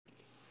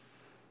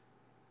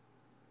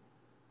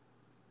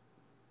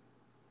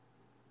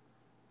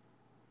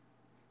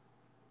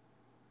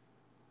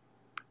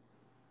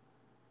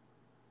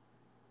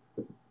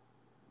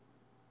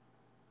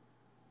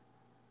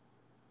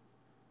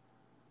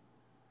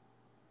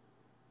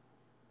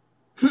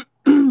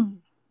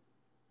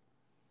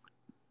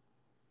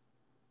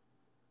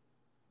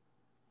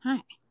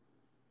Hi.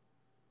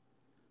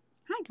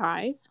 Hi,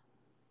 guys.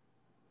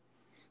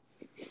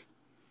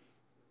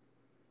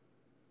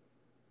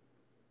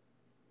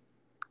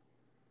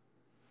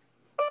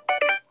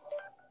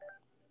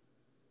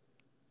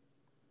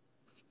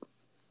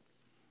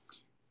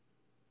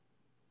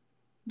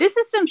 This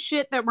is some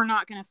shit that we're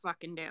not gonna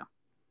fucking do.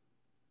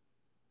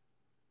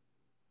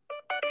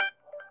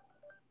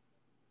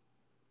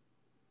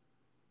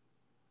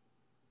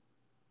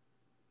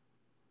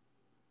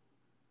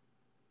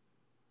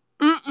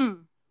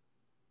 Mm-mm.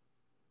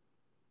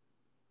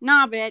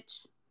 Nah,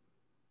 bitch.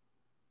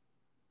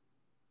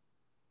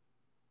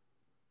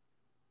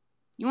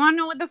 You wanna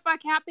know what the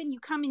fuck happened? You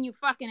come and you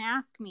fucking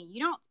ask me.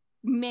 You don't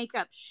make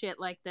up shit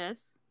like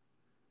this.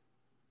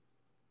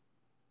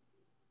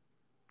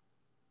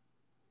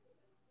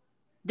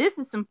 This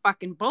is some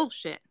fucking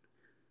bullshit.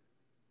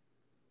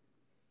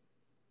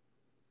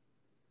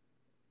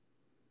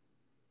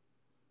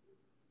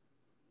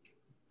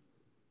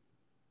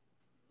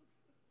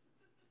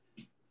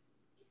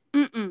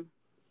 Mm-mm.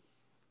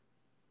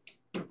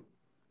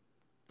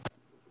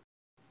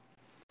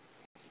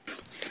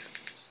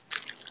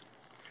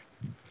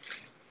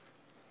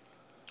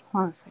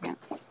 Hold on a second.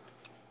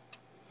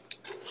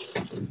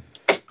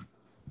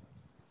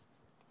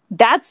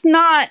 That's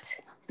not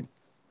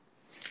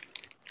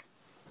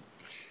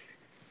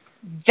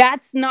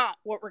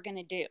what we're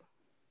gonna do.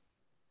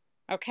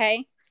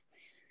 Okay?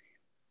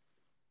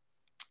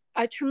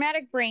 A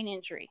traumatic brain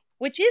injury,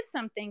 which is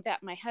something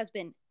that my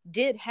husband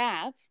did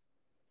have.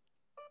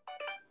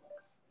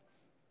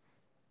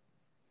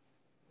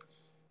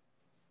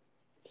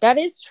 That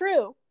is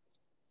true.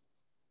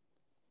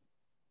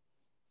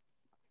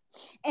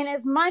 And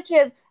as much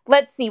as,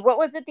 let's see, what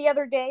was it the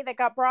other day that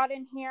got brought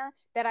in here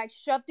that I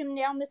shoved him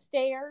down the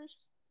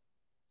stairs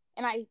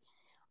and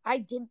I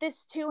did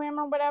this to him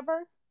or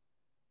whatever?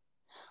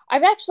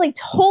 I've actually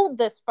told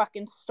this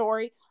fucking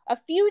story a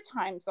few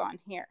times on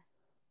here.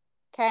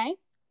 Okay?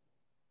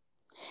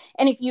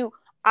 And if you,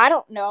 I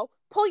don't know,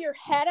 pull your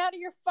head out of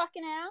your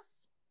fucking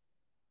ass,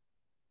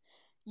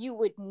 you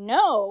would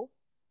know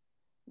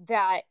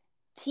that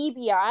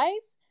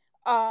TBIs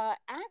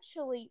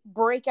actually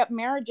break up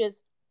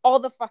marriages all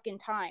the fucking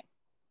time.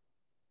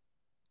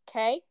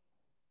 Okay?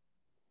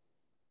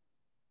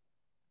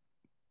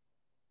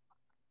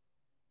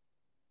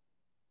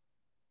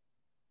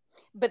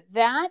 But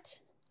that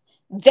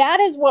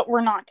is what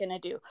we're not going to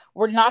do.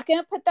 We're not going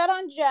to put that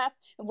on Jeff.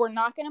 We're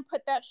not going to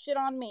put that shit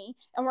on me.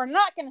 And we're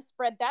not going to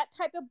spread that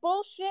type of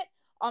bullshit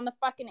on the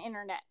fucking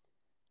internet.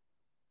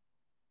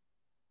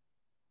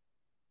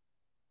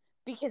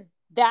 Because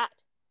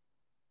that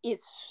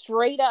is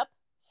straight up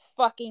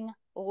fucking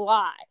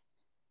lie.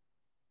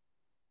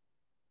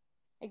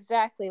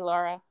 Exactly,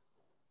 Laura.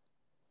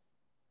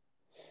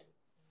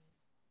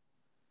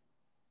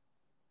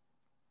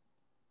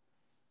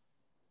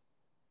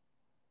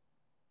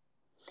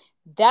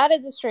 That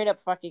is a straight up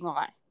fucking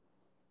lie.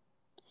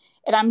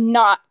 And I'm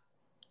not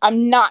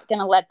going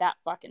to let that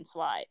fucking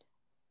slide.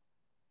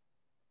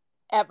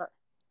 Ever.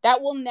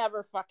 That will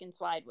never fucking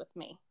slide with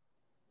me.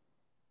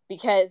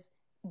 Because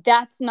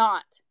that's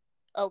not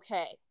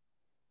okay.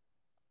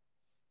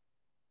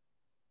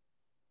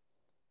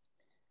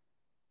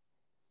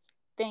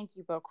 Thank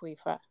you,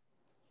 Boquifa.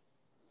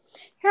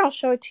 Here, I'll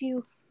show it to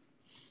you.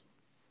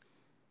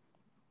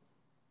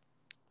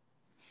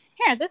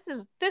 Here, this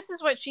is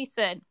what she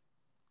said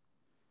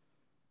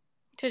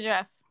to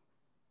Jeff.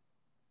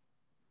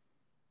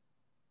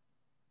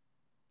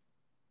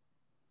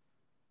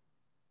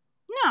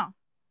 No.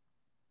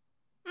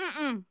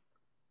 Mm-mm.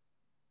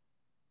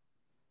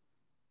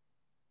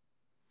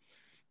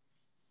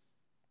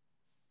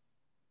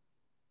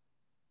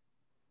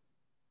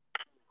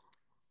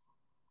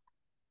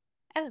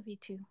 I love you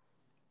too.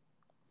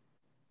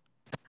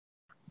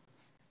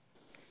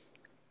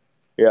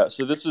 Yeah,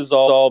 so this is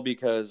all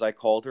because I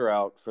called her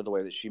out for the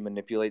way that she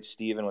manipulates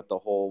Steven with the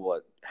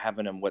whole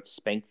having him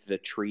spank the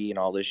tree and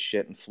all this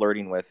shit and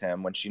flirting with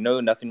him when she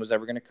knew nothing was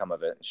ever going to come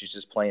of it. She's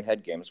just playing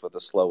head games with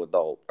a slow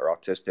adult or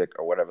autistic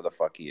or whatever the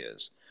fuck he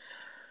is.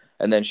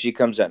 And then she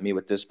comes at me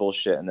with this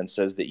bullshit and then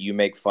says that you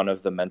make fun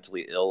of the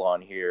mentally ill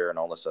on here and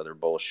all this other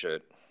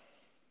bullshit.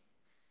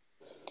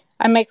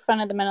 I make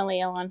fun of the mentally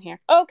ill on here.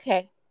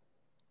 Okay.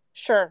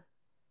 Sure.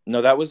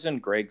 No, that was in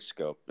Greg's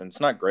scope, and it's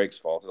not Greg's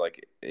fault.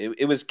 Like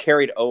it was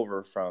carried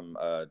over from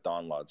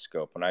Don Laud's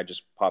scope, and I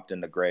just popped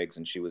into Greg's,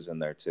 and she was in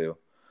there too.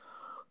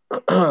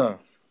 Right,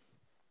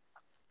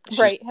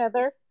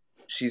 Heather?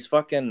 She's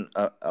fucking.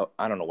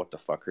 I don't know what the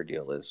fuck her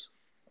deal is.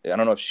 I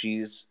don't know if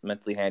she's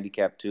mentally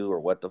handicapped too or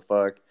what the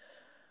fuck.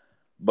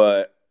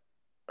 But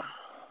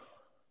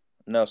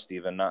no,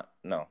 Steven,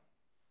 no.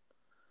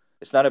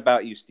 It's not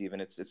about you, Steven.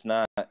 It's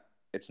not.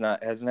 It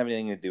hasn't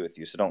anything to do with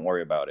you. So don't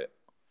worry about it.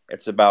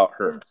 It's about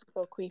her.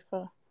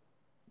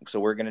 So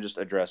we're gonna just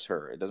address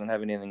her. It doesn't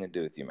have anything to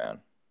do with you,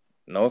 man.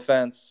 No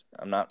offense.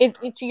 I'm not.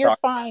 You're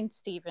fine,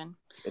 Steven.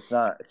 It's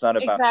not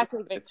about exactly,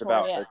 you.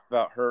 Victoria. It's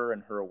about her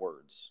and her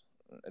words.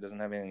 It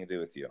doesn't have anything to do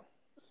with you.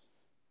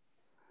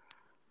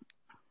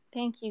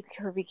 Thank you,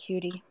 Curvy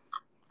Cutie.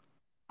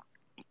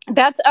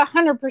 That's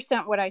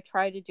 100% what I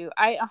try to do.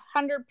 I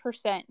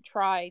 100%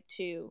 try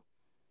to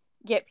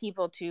get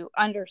people to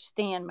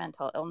understand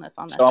mental illness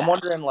on So this I'm app,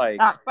 wondering, like,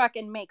 not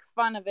fucking make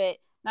fun of it,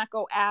 not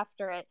go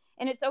after it.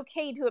 And it's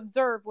okay to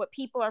observe what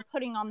people are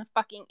putting on the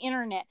fucking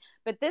internet.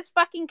 But this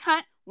fucking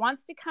cunt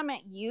wants to come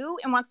at you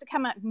and wants to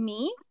come at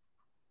me.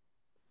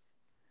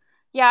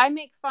 Yeah, I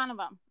make fun of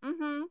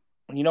him.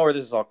 you know where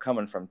this is all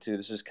coming from too.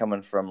 This is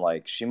coming from,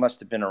 like, she must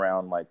have been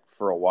around like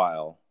for a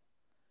while,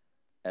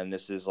 and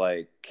this is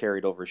like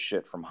carried over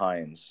shit from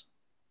Heinz.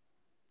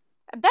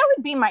 That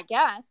would be my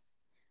guess,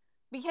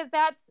 because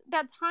that's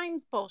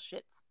Heinz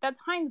bullshit. That's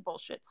Heinz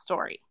bullshit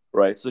story.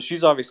 Right. So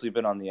she's obviously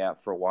been on the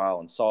app for a while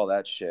and saw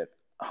that shit,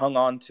 hung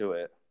on to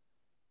it.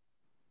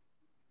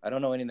 I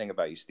don't know anything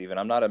about you, Steven.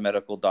 I'm not a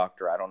medical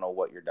doctor. I don't know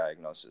what your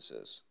diagnosis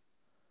is.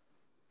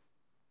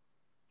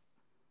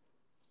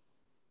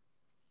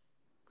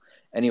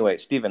 Anyway,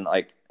 Steven,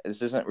 like,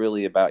 this isn't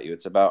really about you.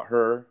 It's about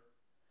her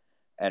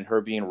and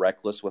her being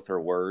reckless with her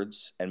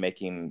words and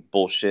making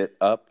bullshit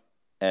up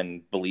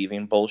and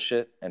believing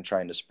bullshit and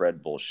trying to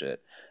spread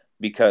bullshit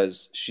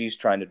because she's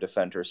trying to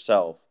defend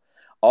herself.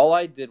 All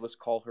I did was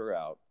call her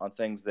out on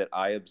things that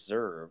I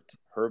observed,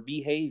 her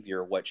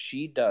behavior, what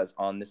she does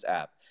on this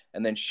app.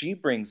 And then she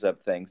brings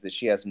up things that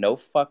she has no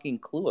fucking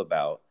clue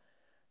about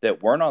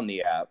that weren't on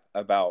the app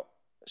about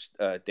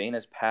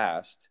Dana's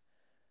past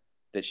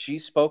that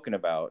she's spoken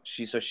about.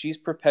 She's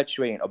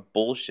perpetuating a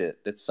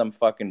bullshit that some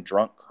fucking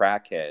drunk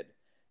crackhead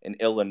in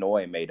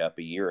Illinois made up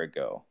a year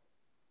ago.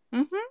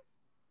 Mm-hmm.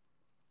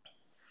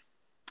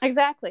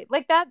 Exactly.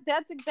 Like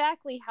that's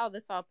exactly how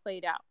this all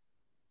played out.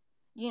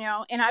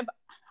 And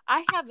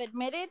I have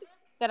admitted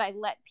that I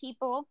let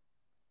people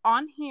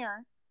on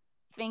here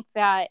think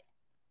that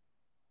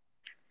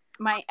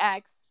my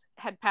ex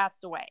had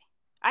passed away.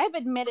 I have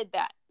admitted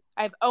that.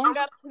 I've owned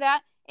up to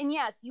that. And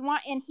yes,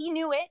 and he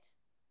knew it.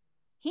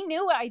 He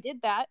knew I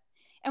did that.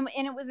 And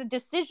it was a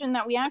decision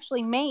that we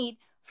actually made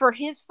for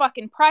his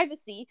fucking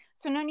privacy.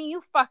 So none of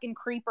you fucking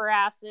creeper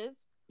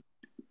asses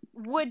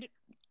would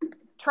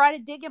try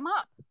to dig him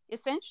up.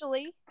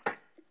 Essentially,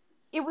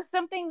 it was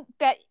something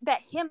that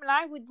him and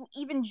I would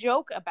even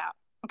joke about.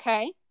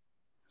 Okay.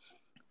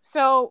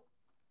 So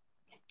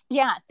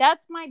yeah,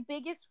 that's my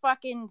biggest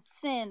fucking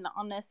sin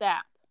on this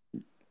app,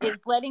 is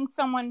letting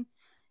someone,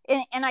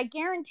 and I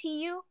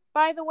guarantee you,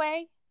 by the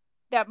way,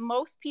 that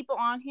most people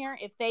on here,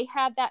 if they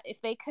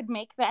could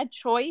make that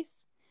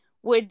choice,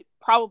 would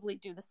probably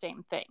do the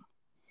same thing.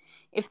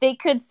 If they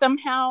could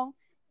somehow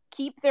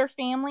keep their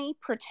family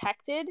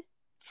protected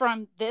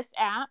from this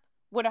app,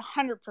 would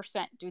 100%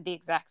 do the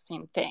exact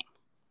same thing.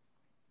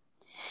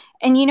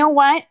 And you know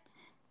what?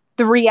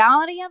 The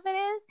reality of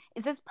it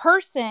is this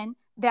person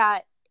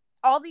that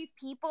all these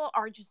people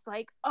are just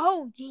like,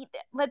 oh,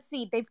 let's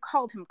see, they've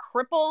called him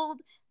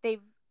crippled,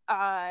 they've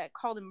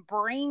called him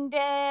brain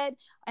dead,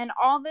 and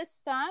all this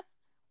stuff.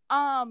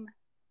 I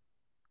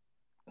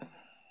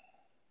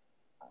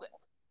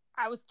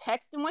was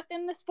texting with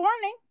him this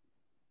morning,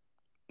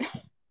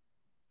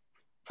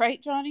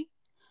 right, Johnny?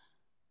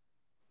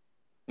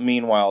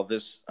 Meanwhile,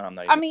 this I'm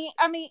not even.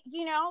 I mean,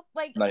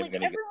 like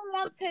Get everyone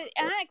wants to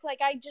act like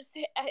I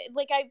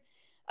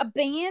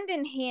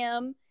abandoned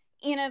him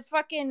in a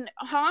fucking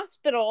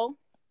hospital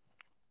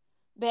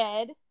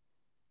bed.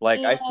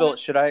 like, I And feel,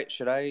 should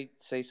I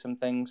say some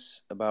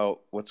things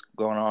about what's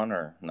going on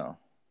or no?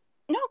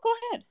 no, go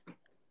ahead.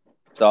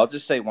 So I'll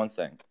just say one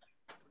thing.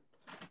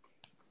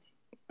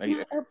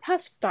 No, or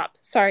Puff, stop.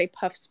 Sorry,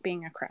 Puff's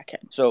being a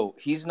crackhead. So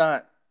he's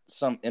not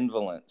some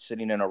invalid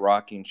sitting in a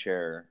rocking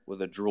chair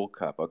with a drool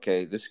cup.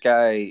 Okay, this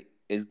guy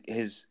is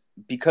his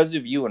because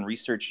of you and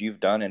research you've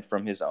done and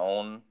from his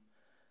own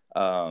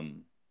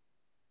um,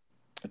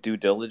 due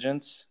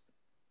diligence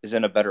is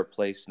in a better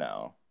place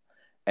now.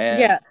 And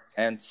Yes.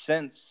 and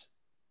since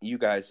you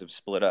guys have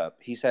split up,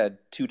 he's had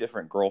two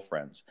different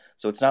girlfriends.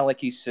 So it's not like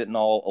he's sitting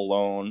all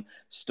alone.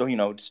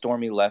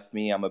 Stormy left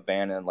me, I'm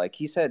abandoned. Like,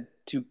 he's had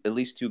at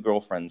least two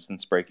girlfriends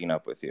since breaking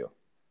up with you.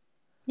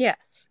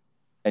 Yes.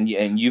 And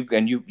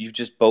you've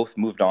just both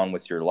moved on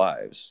with your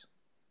lives.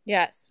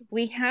 Yes.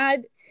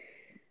 I've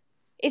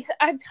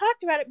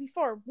talked about it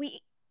before.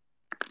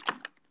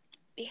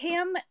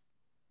 Him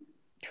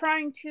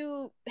trying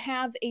to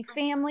have a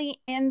family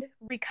and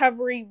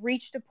recovery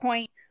reached a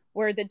point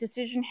where the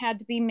decision had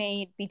to be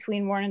made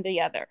between one or the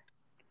other.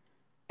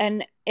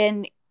 And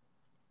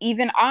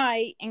even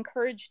I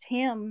encouraged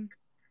him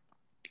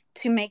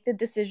to make the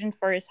decision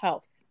for his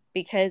health,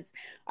 because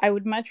I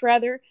would much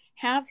rather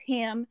have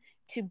him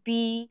to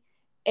be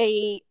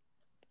a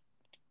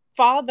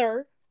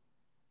father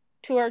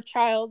to our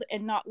child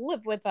and not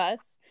live with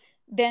us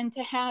than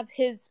to have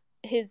his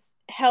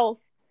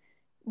health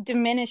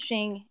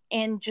diminishing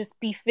and just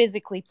be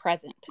physically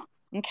present.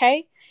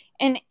 Okay.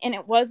 And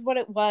it was what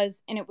it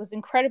was, and it was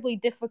incredibly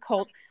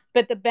difficult,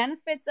 but the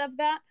benefits of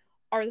that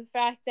are the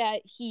fact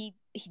that he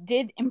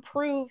did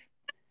improve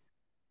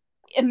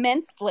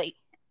immensely.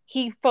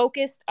 He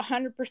focused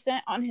 100%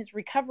 on his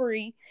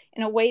recovery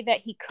in a way that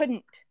he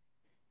couldn't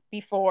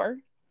before.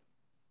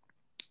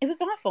 It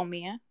was awful,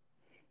 Mia.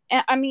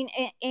 I mean,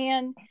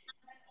 and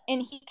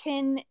he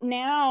can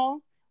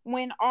now,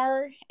 when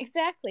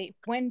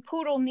when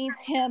Poodle needs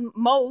him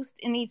most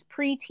in these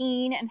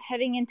preteen and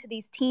heading into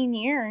these teen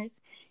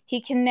years,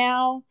 he can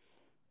now,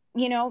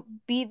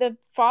 be the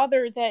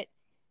father that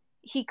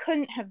he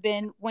couldn't have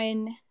been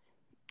when,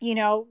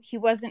 he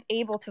wasn't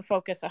able to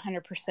focus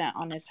 100%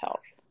 on his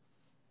health.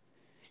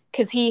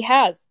 Because he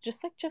has,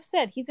 just like Jeff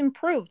said, he's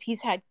improved.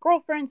 He's had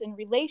girlfriends and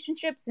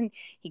relationships, and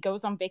he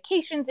goes on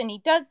vacations, and he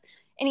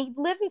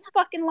lives his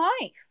fucking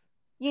life,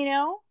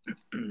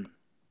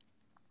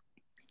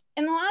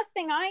 And the last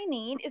thing I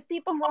need is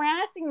people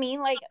harassing me,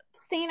 like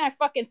saying I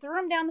fucking threw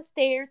him down the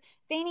stairs,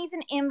 saying he's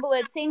an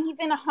invalid, saying he's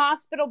in a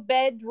hospital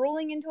bed,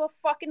 drooling into a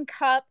fucking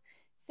cup,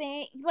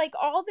 saying like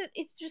all that.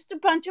 It's just a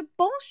bunch of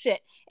bullshit.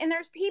 And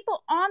there's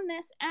people on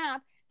this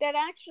app that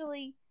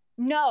actually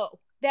know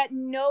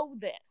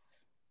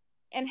this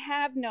and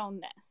have known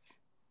this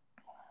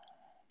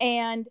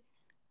and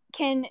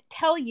can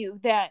tell you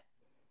that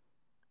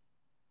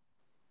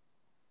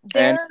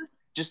they're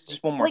just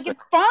one more like, thing.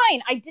 it's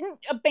fine. I didn't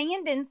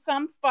abandon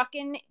some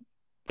fucking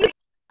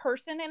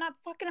person in a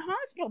fucking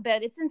hospital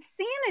bed. It's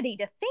insanity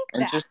to think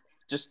and that.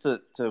 Just to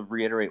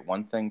reiterate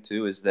one thing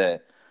too is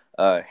that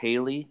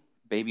Haley,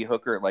 baby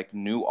hooker, like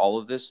knew all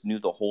of this, knew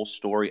the whole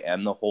story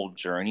and the whole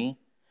journey,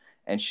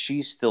 and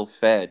she still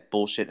fed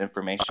bullshit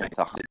information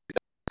to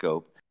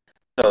Scope.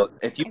 So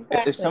if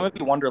some of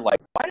you wonder like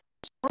why did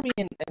Stormy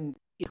and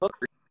baby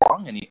hooker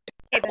wrong and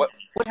what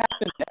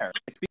happened there?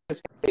 It's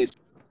because Haley's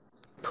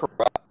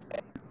corrupt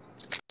and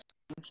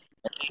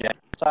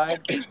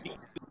genocide.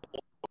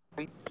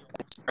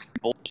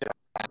 Bullshit.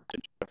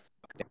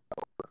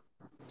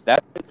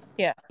 That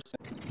yeah.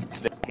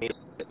 The Haley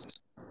is.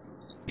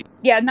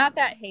 Yeah, not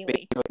that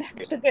Haley.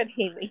 That's the good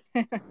Haley.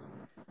 Okay,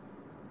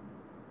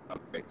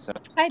 so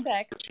hi,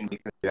 Bex.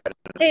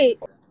 Hey.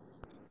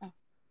 Oh.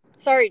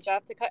 Sorry,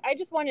 Jeff. I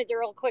just wanted to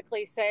real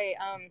quickly say,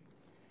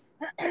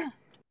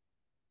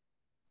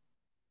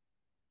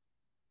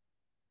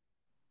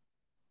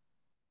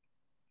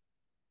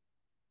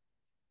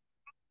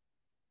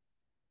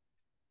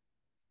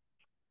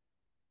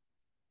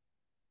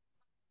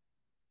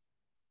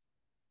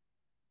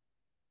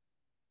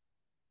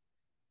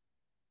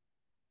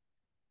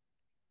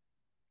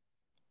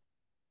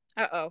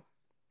 Uh-oh.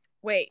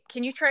 Wait,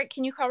 can you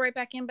call right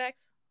back in,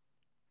 Bex?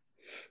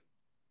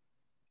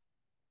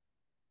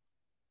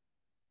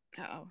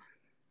 Uh-oh.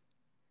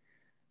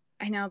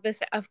 I know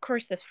of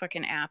course this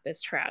fucking app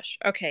is trash.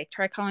 Okay,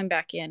 try calling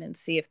back in and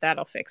see if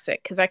that'll fix it,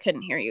 because I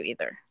couldn't hear you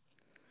either.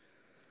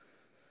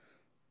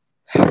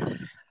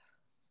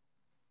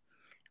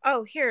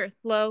 Oh, here,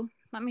 Lo,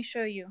 let me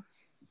show you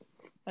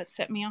what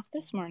set me off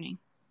this morning.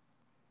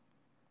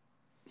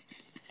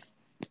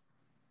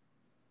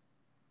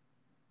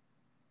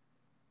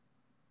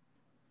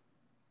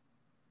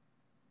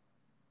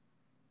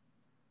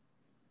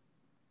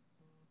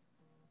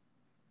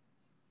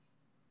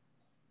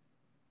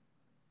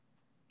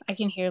 I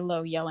can hear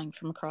Lo yelling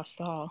from across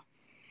the hall.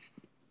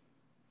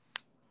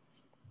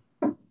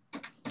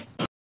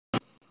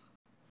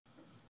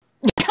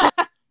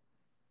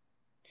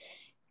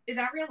 Is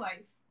that real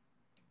life?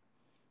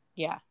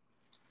 Yeah.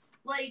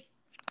 Like.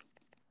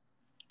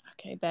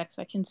 Okay, Bex,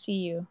 I can see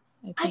you.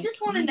 I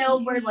just want to know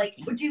where, like,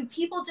 do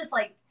people just,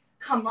 like,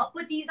 come up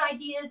with these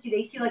ideas? Do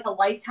they see, like, a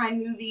Lifetime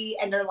movie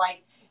and they're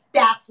like,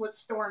 that's what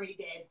Stormy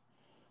did?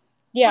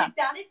 Yeah. Like,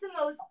 that is the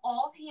most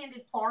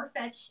offhanded,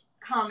 far-fetched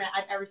comment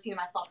I've ever seen in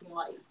my fucking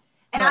life.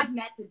 And I've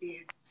met the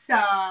dude,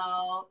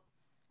 so...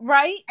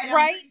 Right, and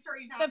I'm pretty sure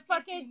he's not the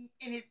fucking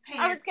in his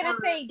pants. I was gonna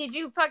say, did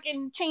you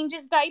fucking change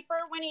his diaper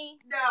when he?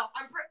 No,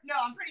 I'm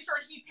pretty sure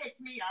he picked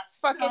me up.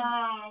 Fucking.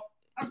 So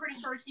I'm pretty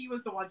sure he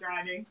was the one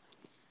driving.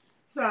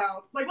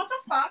 So like, what the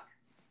fuck?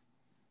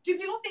 Do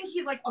people think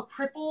he's like a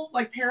cripple,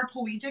 like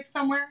paraplegic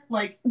somewhere?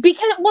 Like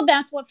because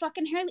that's what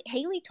fucking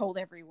Haley told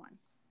everyone.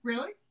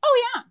 Really?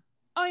 Oh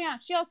yeah.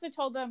 She also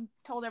told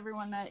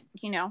everyone that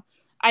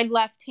I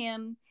left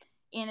him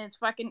in his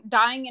fucking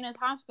dying in his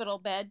hospital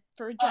bed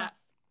for Jeff.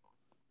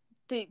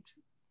 Because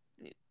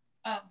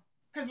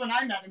when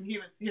I met him, he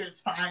was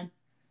fine.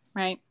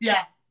 Right.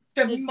 Yeah.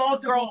 The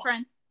multiple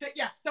girlfriend.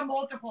 The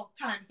multiple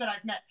times that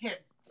I've met him.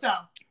 So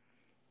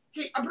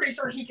I'm pretty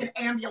sure he can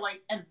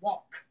ambulate and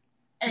walk,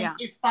 and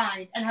is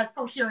fine and has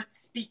coherent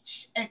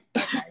speech. And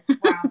okay,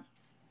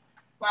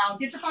 wow,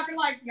 get your fucking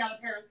life together,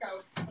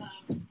 Periscope.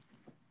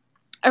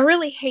 I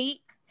really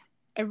hate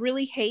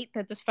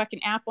that this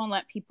fucking app won't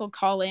let people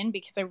call in,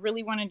 because I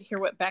really wanted to hear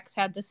what Bex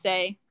had to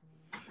say.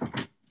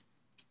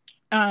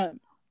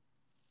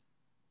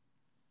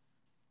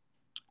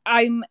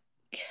 I'm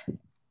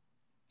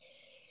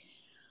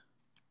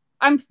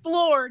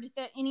floored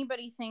that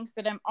anybody thinks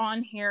that I'm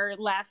on here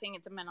laughing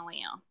at the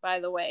mentally ill, by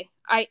the way.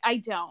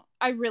 I don't.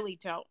 I really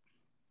don't.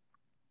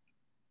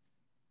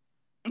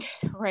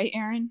 Right,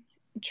 Aaron?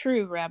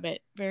 True,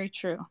 Rabbit. Very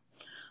true.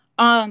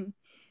 It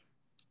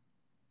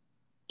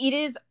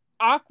is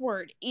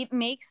awkward. It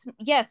makes,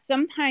 yes,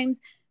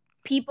 sometimes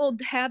people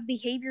have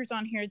behaviors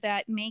on here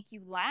that make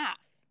you laugh.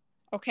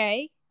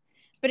 Okay?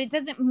 But it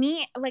doesn't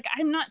mean, like,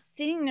 I'm not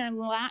sitting there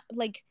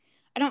like,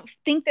 I don't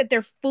think that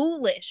they're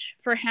foolish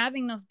for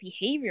having those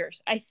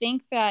behaviors. I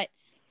think that,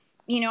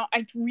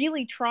 I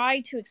really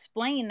try to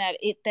explain that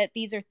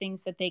these are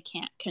things that they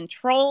can't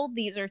control.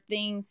 These are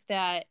things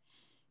that,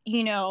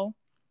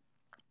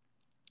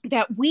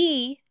 that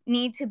we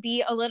need to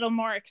be a little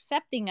more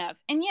accepting of.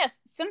 And yes,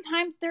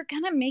 sometimes they're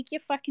going to make you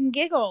fucking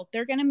giggle.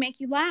 They're going to make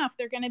you laugh.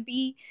 They're going to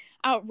be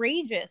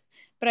outrageous.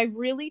 But I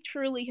really,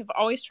 truly have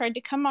always tried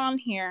to come on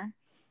here.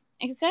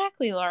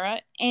 Exactly,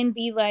 Laura. And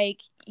be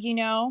like,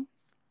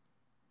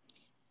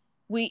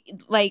 we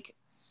like,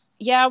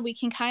 yeah, we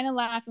can kind of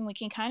laugh and we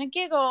can kind of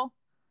giggle.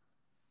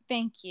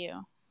 Thank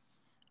you.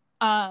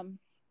 But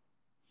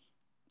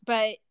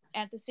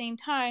at the same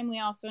time, we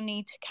also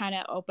need to kind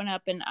of open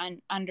up and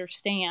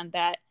understand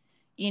that,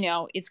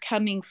 it's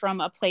coming from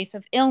a place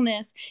of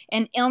illness,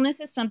 and illness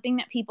is something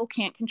that people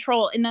can't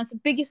control. And that's the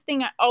biggest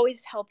thing I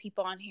always tell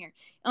people on here.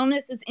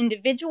 Illness is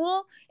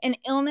individual, and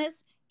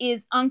illness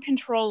is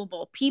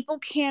uncontrollable. People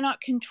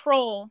cannot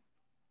control,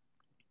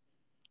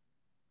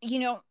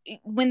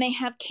 when they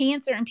have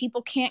cancer, and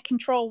people can't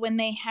control when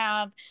they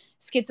have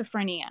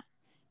schizophrenia.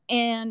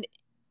 And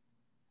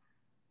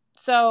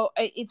so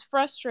it's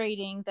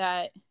frustrating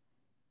that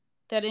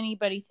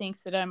anybody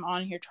thinks that I'm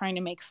on here trying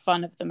to make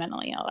fun of the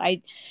mentally ill.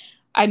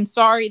 I'm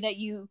sorry that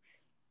you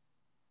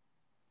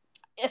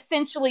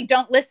essentially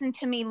don't listen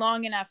to me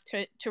long enough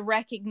to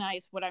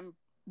recognize what I'm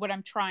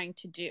trying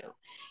to do.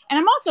 And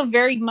I'm also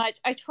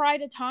I try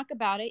to talk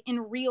about it in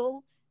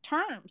real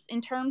terms,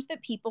 in terms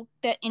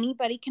that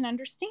anybody can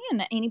understand,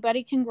 that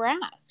anybody can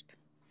grasp.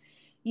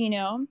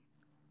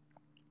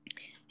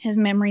 His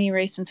memory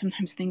erased, and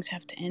sometimes things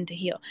have to end to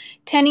heal.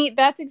 Tenny,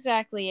 that's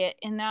exactly it.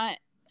 And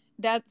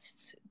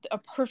that's a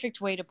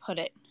perfect way to put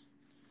it.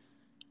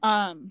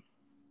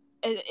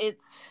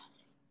 It's,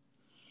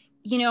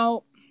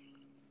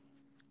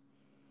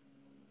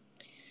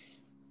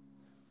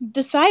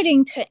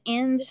 deciding to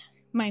end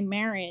my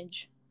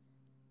marriage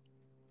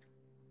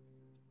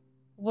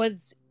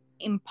was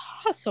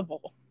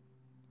impossible.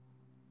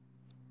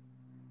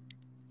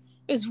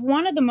 It was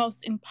one of the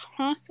most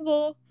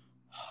impossible,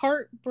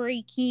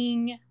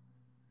 heartbreaking,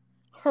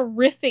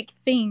 horrific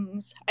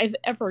things I've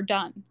ever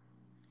done.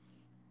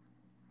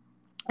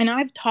 And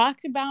I've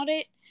talked about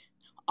it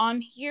on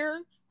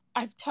here.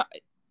 I've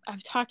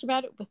talked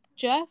about it with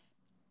Jeff.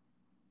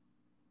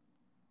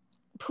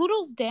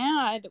 Poodle's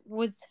dad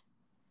was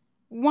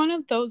one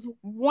of those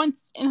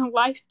once in a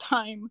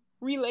lifetime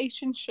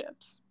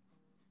relationships.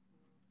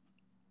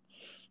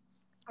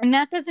 And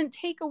that doesn't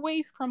take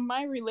away from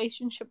my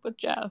relationship with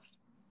Jeff.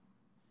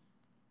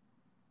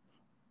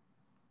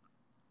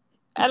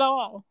 At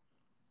all.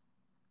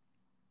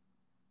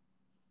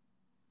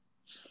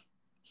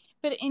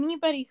 But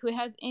anybody who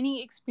has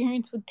any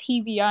experience with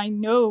TBI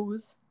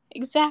knows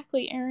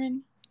exactly,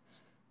 Aaron.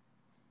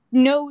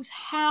 Knows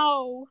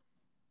how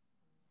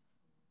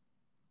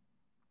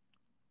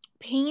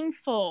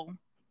painful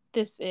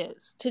this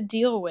is to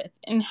deal with,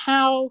 and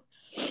how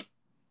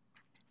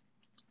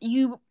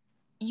you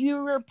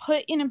are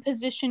put in a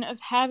position of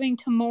having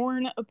to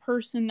mourn a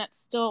person that's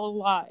still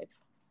alive.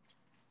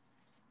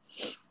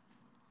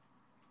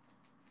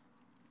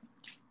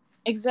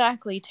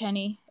 Exactly,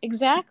 Tenny.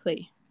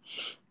 Exactly.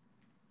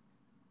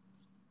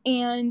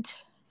 And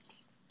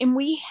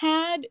we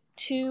had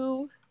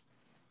to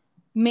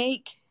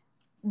make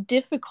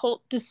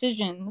difficult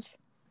decisions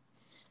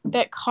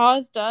that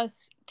caused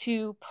us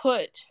to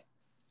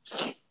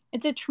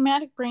it's a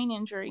traumatic brain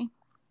injury.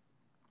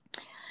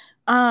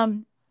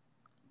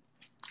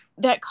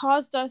 That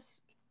caused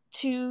us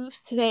to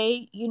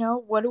say,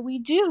 what do we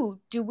do?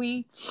 Do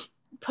we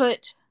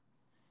put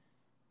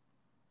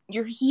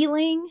your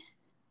healing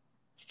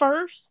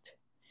first?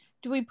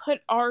 Do we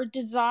put our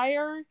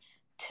desire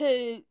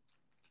to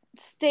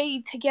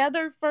stay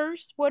together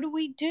first? What do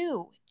we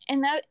do?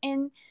 And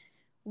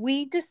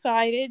we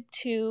decided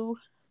to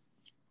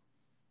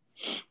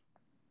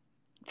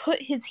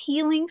put his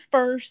healing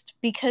first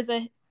because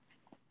he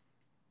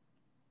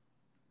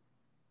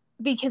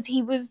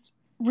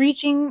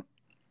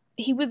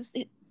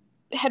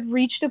had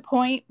reached a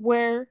point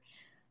where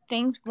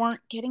things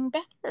weren't getting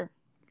better,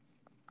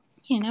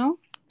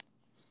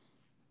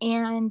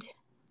 and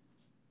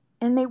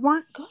they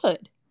weren't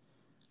good.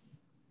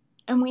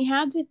 And we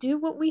had to do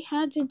what we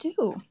had to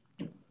do.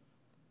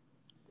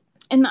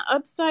 And the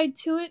upside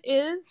to it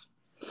is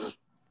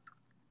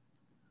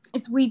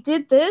we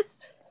did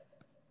this.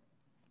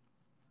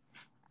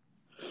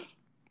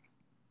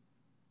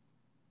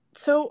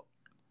 So,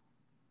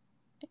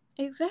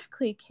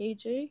 exactly,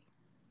 KJ.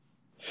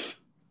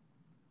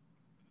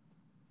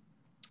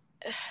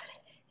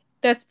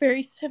 That's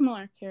very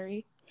similar,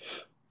 Carrie.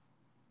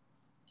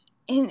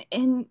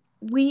 And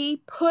we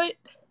put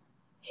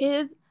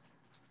his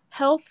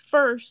health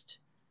first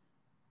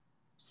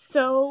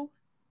so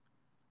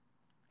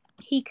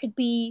he could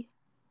be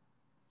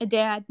a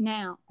dad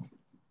now.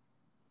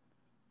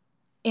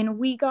 And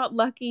we got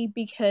lucky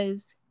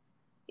because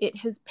it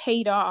has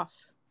paid off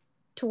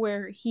to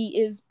where he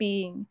is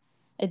being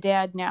a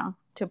dad now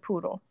to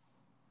Poodle.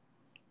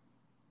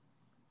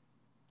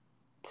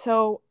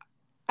 So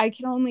I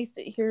can only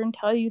sit here and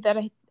tell you that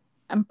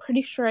I'm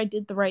pretty sure I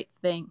did the right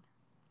thing.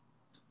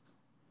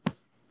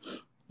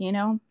 You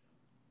know?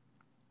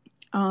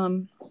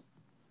 And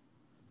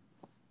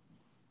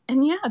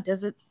yeah,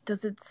 does it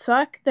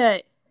suck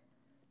that...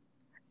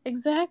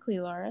 Exactly,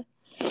 Laura.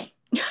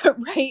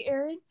 Right,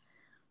 Erin?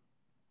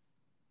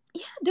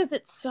 Yeah, does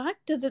it suck?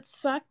 Does it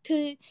suck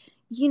to,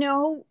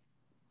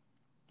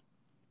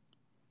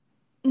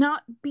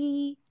 not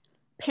be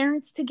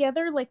parents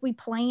together like we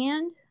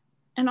planned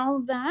and all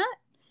of that?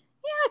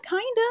 Yeah,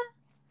 kinda.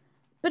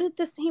 But at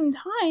the same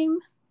time,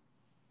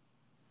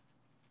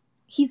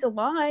 he's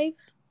alive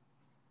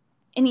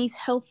and he's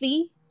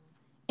healthy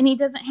and he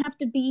doesn't have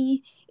to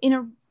be in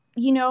a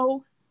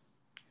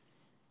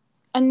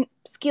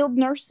skilled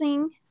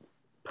nursing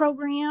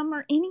program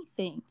or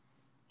anything.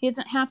 He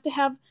doesn't have to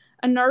have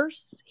a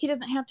nurse. He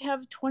doesn't have to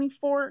have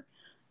 24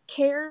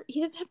 care.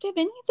 He doesn't have to have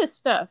any of this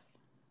stuff.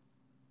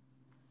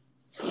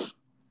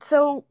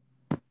 So,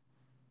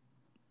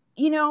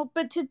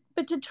 but to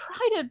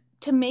try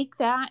to make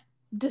that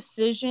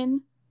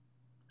decision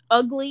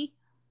ugly,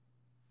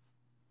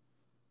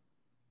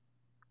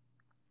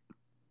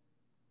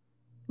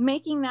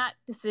 making that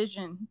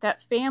decision,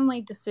 that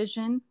family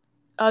decision,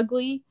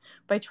 ugly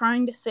by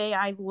trying to say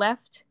I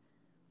left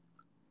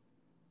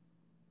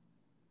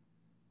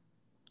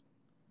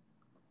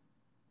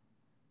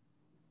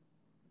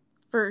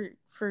for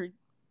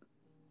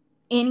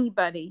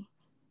anybody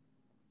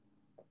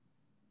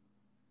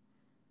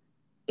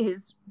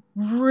is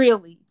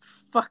really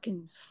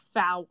fucking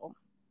foul.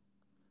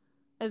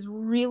 Is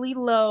really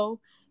low,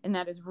 and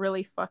that is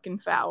really fucking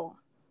foul.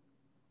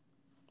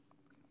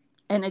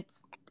 And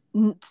it's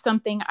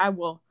something I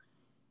will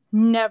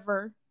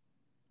never,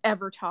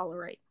 ever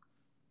tolerate.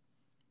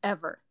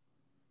 Ever.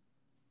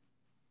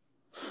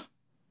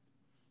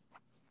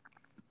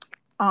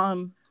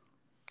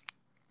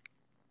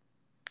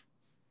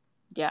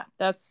 Yeah,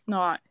 that's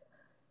not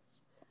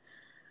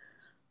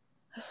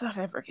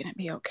ever gonna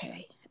be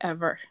okay.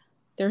 Ever.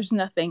 There's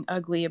nothing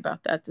ugly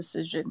about that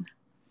decision.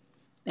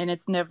 And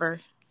it's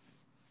never.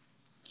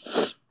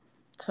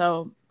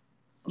 So,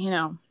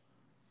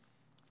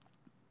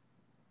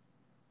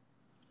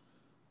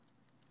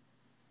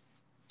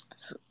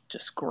 it's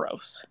just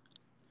gross.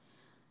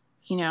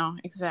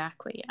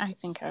 Exactly. I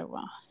think I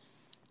will.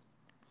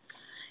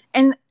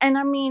 And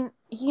I mean,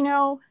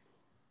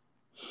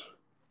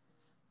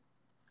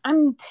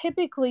 I'm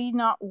typically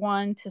not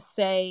one to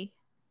say,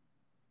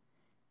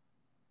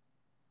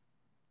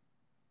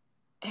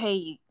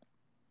 hey,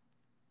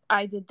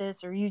 I did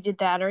this or you did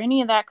that or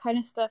any of that kind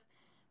of stuff.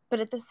 But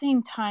at the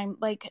same time,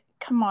 like,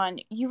 come on,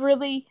 you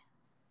really...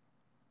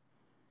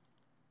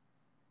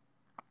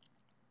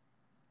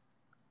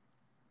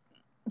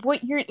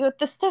 What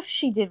the stuff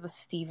she did with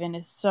Steven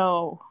is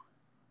so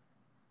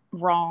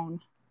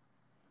wrong.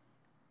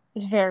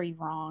 It's very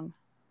wrong.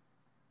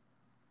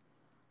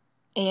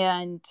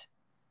 And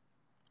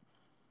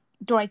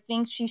do I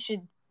think she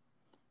should,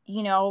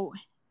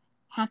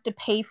 have to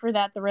pay for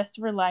that the rest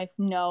of her life?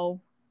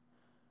 No.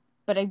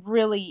 But I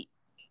really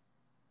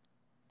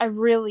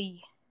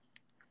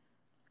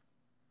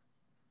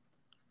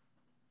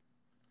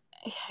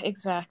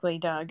exactly,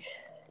 Doug.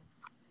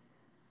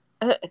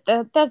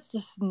 That's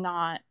just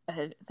not.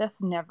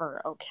 That's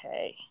never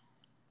okay.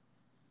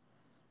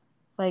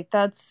 Like,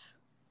 that's...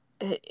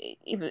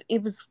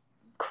 It was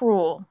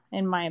cruel,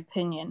 in my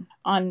opinion,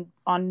 on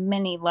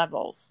many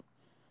levels.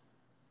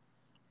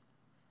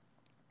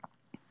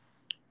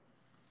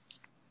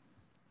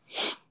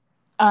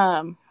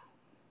 I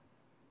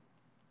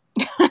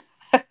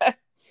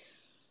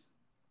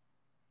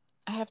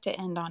have to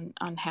end on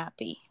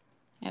happy.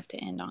 I have to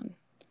end on...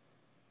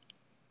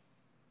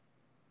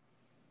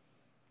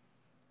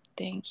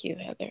 Thank you,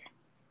 Heather.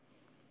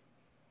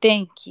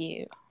 Thank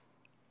you.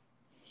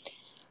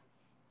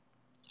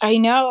 I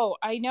know.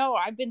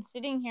 I've been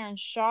sitting here in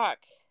shock.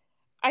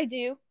 I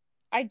do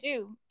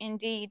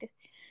indeed.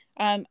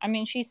 I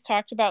mean, she's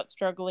talked about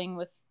struggling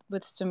with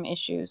some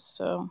issues,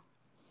 so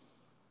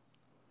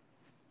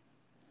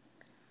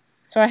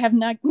I have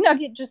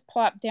Nugget just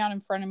plopped down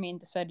in front of me and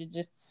decided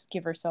to just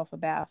give herself a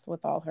bath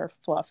with all her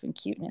fluff and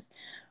cuteness.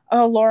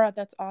 Oh, Laura,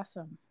 that's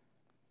awesome.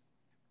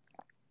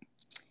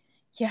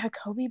 Yeah,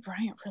 Kobe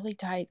Bryant really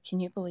died.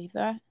 Can you believe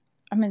that?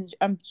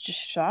 I'm just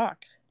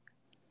shocked.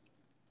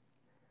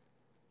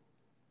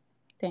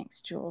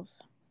 Thanks,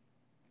 Jules.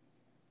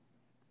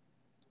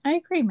 I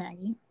agree,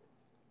 Maggie.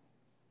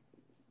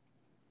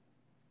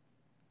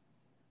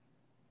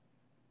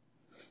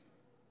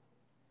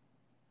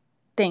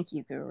 Thank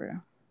you,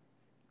 Guru.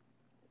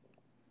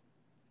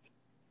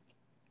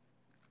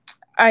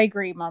 I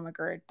agree, Mama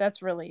Gerd.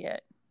 That's really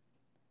it.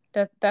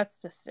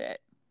 That's just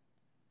it.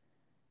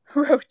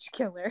 Roach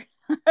killer.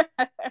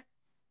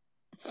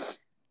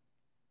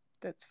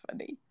 That's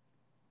funny.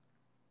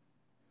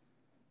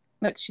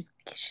 Look, she's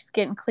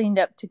getting cleaned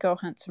up to go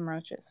hunt some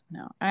roaches.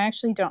 No, I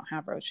actually don't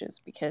have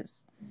roaches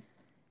because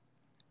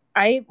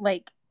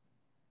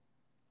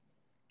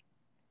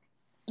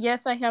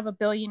yes, I have a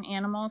billion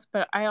animals,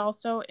 but I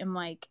also am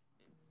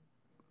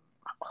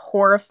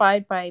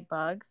horrified by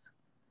bugs.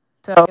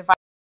 So if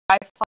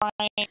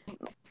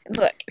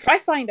I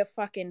find a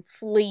fucking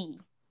flea,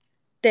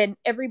 then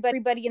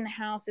everybody in the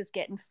house is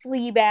getting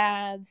flea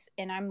baths,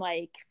 and I'm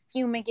like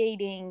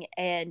fumigating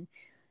and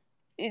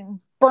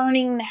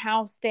burning the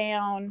house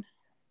down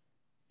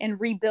and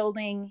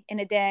rebuilding in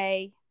a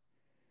day.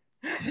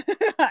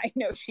 I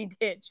know she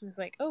did. She was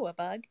like, "Oh, a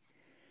bug."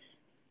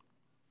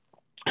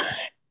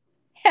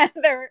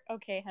 Heather.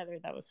 Okay, Heather,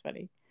 that was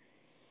funny.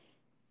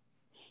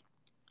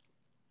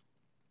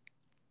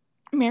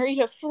 Married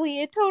a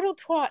flea, a total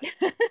twat.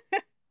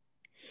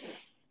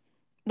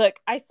 Look,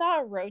 I saw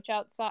a roach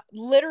outside.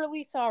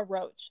 Literally saw a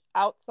roach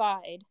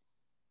outside,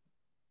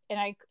 and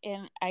I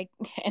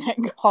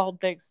called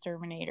the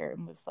exterminator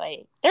and was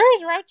like,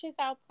 "There's roaches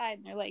outside."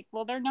 And they're like,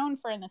 "Well, they're known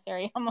for in this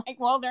area." I'm like,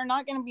 "Well, they're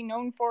not going to be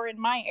known for in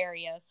my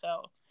area,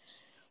 so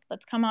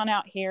let's come on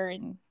out here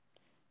and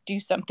do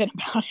something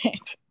about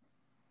it."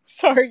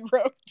 Sorry,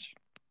 roach.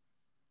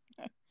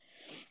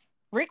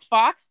 Rick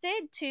Fox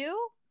did too?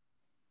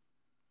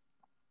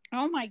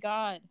 Oh my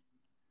god.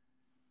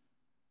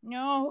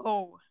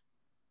 No.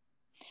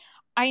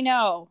 I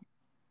know.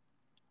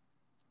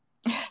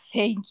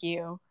 Thank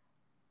you.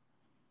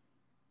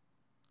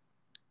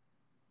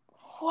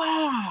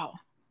 Wow.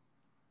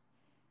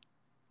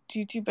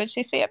 Too much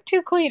they say I'm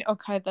too clean.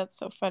 Okay, that's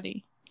so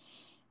funny.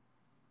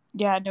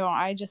 Yeah, no,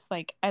 I just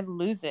like I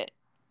lose it.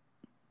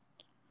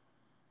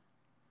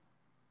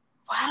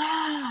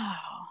 Wow.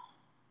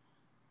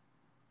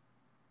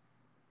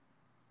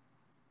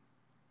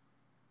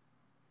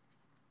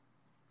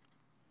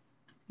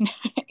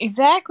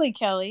 Exactly,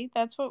 Kelly.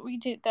 That's what we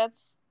do.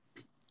 That's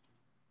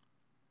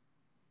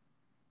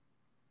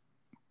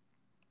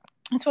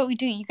what we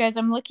do. You guys,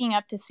 I'm looking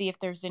up to see if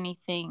there's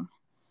anything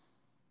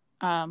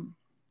the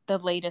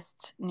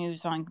latest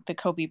news on the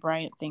Kobe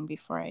Bryant thing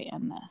before I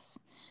end this.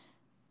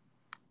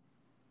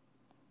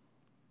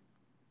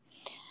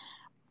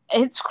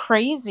 It's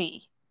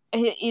crazy.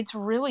 It's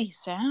really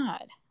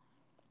sad.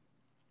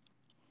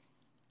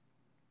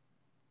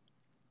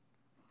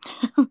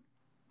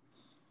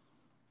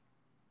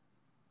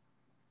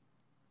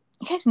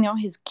 You guys know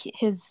they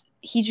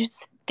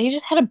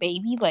just had a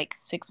baby like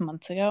 6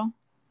 months ago.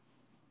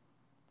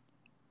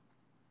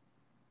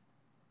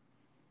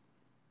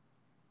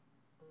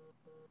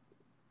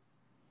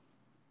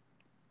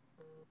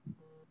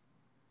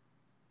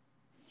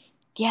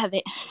 Yeah,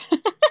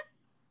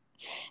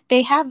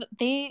 they have a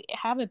baby. They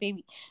have a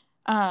baby,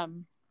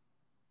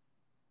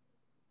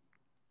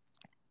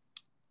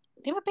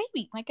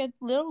 like a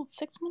little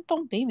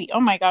 6-month-old baby. Oh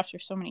my gosh,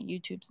 there's so many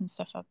YouTubes and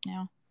stuff up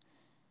now.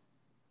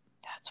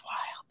 That's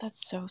wild.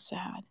 That's so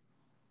sad.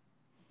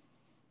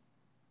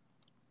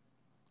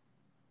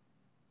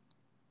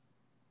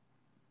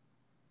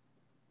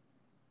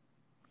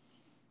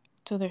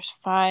 So there's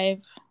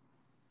five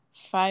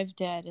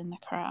dead in the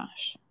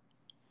crash.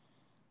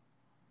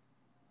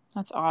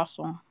 That's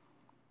awful.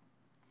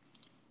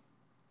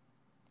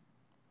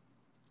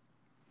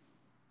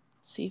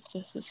 Let's see if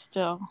this is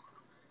still.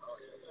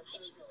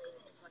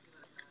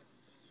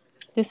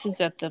 This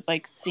is at the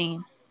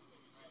scene.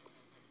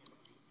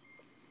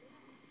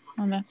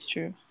 Oh, that's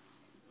true.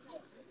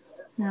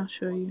 Here, I'll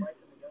show you.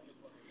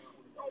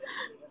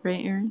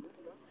 Right, Aaron?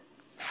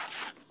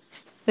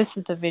 This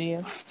is the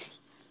video.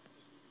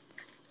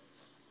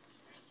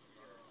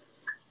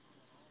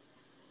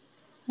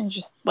 And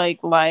just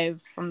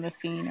live from the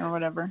scene or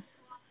whatever.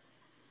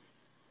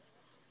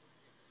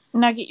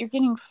 Nugget, you're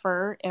getting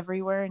fur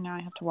everywhere, and now I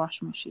have to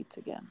wash my sheets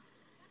again.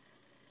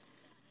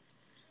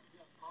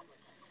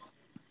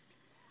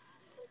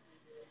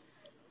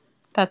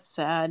 That's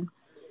sad.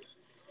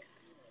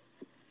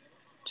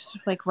 Just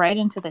right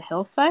into the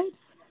hillside.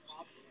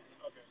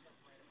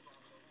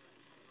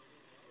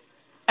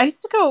 I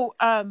used to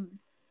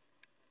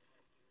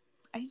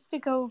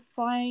go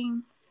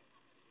flying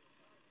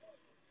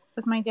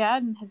with my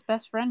dad and his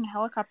best friend in a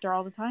helicopter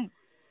all the time.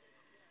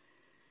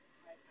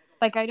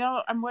 A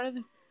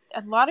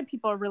lot of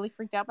people are really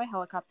freaked out by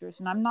helicopters,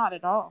 and I'm not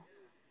at all.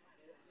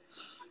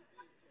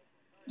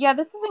 Yeah,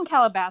 this is in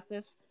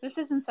Calabasas. This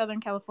is in Southern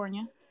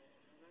California.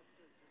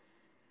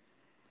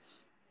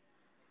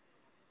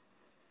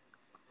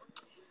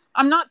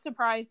 I'm not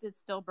surprised it's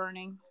still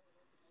burning.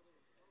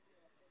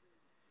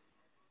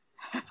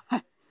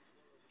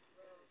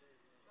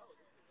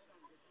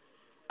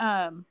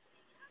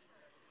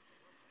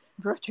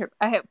 Road trip.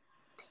 I have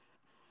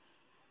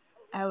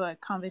a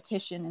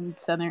competition in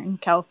Southern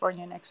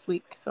California next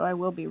week, so I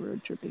will be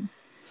road tripping.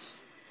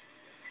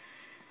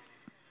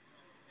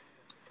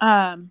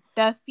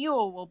 The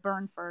fuel will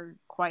burn for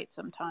quite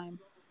some time.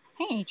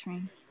 Hey,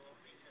 train.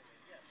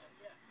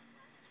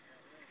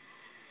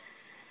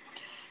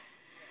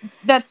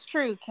 That's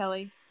true,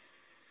 Kelly.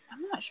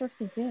 I'm not sure if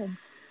they did.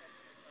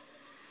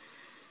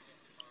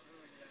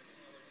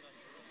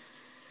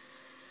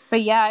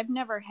 But yeah, I've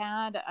never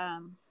had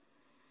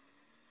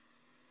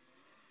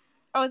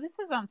Oh, this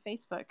is on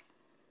Facebook.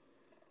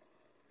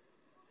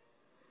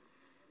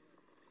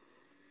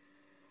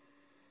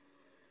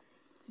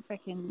 Let's see if I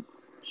can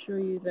show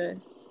you the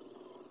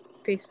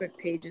Facebook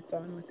page it's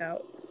on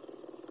without.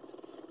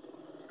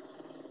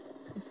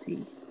 Let's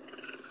see.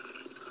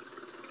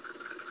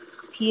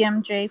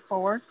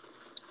 TMJ4.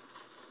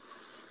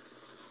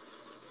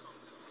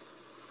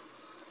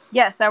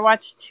 Yes, I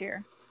watched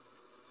Cheer.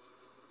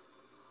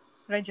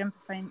 Would I jump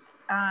if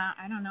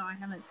I don't know. I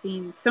haven't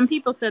seen. Some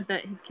people said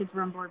that his kids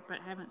were on board, but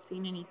I haven't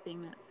seen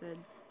anything that said.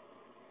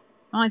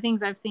 The only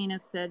things I've seen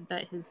have said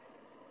that his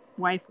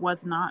wife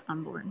was not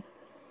on board.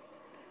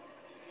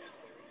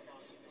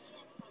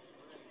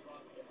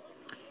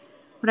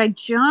 Would I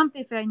jump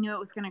if I knew it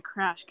was going to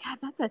crash? God,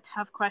 that's a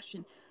tough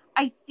question.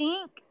 I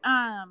think,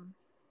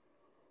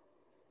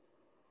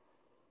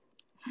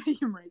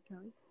 you're right,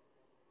 Kelly.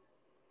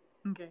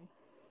 Okay.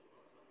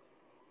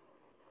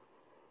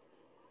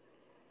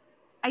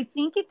 I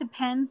think it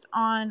depends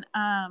on,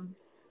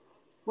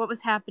 what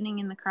was happening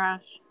in the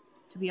crash,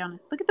 to be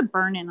honest. Look at the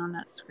burn-in on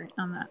that screen,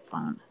 on that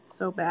phone. It's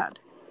so bad.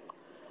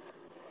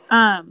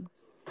 I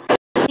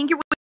think it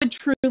would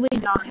truly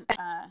not,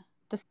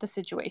 the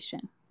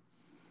situation.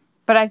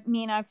 But I've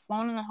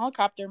flown in a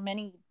helicopter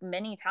many,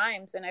 many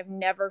times, and I've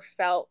never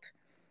felt,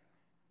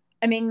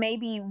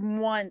 maybe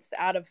once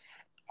out of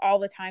all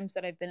the times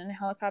that I've been in a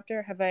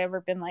helicopter, have I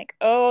ever been like,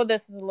 oh,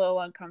 this is a little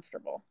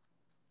uncomfortable.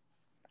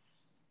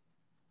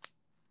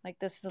 Like,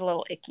 this is a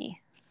little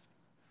icky.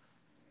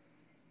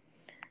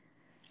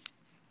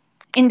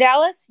 In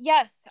Dallas?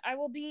 Yes, I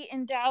will be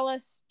in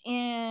Dallas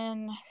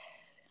in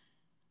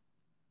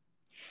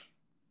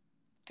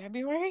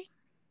February.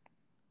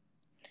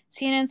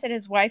 CNN said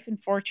his wife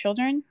and 4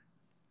 children.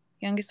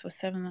 Youngest was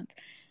 7 months.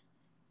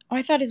 Oh,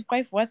 I thought his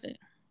wife wasn't.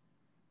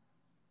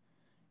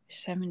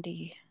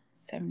 70.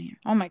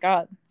 Oh my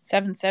God.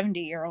 7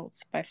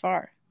 70-year-olds by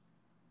far.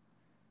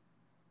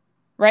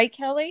 Right,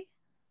 Kelly?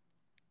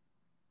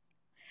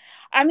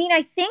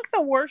 I think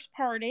the worst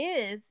part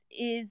is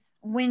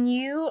when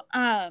you,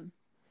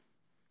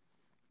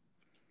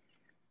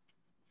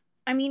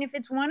 if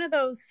it's one of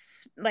those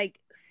like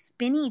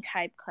spinny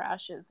type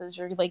crashes as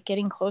you're like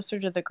getting closer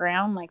to the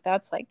ground, like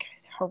that's like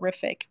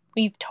horrific.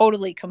 We've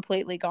totally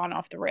completely gone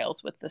off the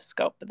rails with this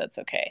scope, but that's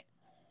okay.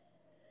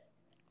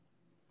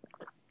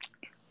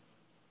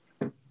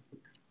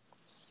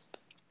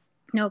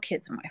 No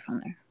kids in my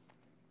phone there.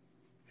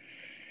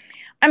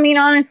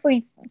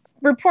 Honestly,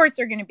 reports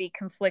are going to be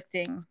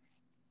conflicting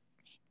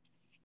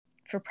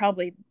for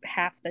probably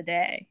half the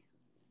day.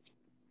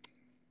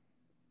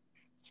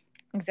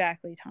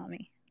 Exactly,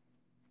 Tommy.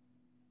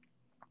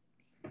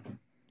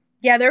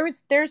 Yeah,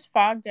 there's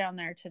fog down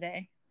there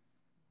today.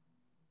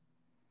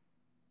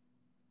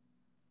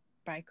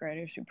 Bike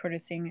riders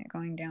reported seeing it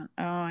going down.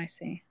 Oh, I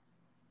see.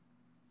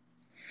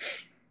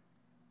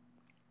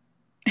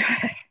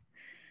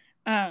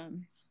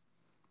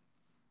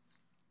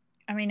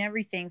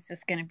 Everything's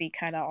just going to be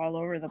kind of all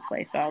over the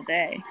place all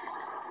day.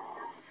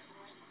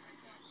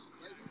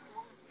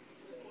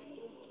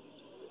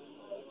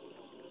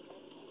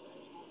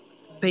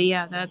 But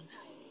yeah,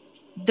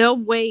 they'll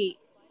wait.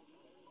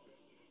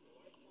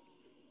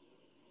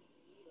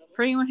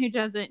 For anyone who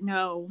doesn't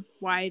know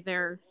why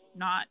they're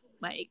not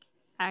like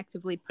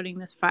actively putting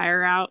this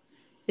fire out,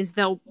 is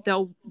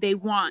they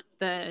want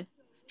the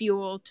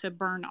fuel to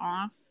burn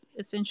off,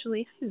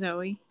 essentially. Hi,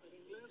 Zoe.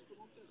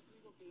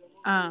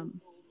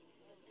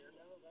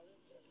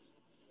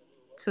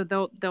 So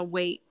they'll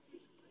wait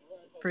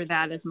for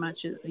that as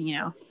much as,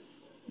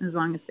 as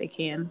long as they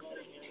can.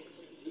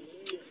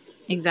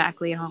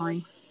 Exactly,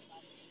 Holly.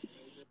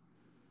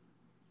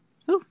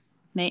 Ooh,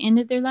 they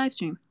ended their live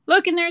stream.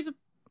 Look, and there's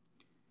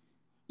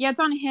it's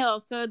on a hill,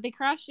 so they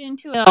crashed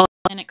into a hill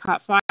and it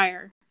caught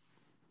fire.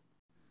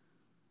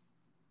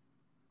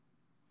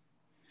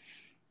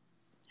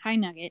 Hi,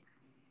 Nugget.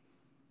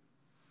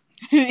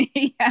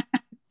 Yeah,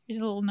 there's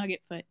a little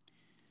nugget foot.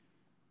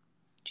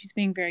 She's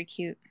being very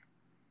cute.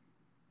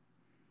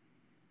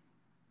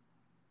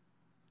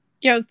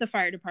 Yeah, it was the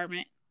fire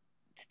department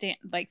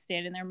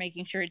standing there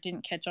making sure it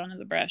didn't catch onto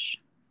the brush.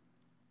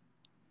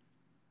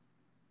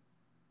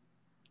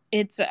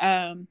 It's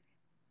but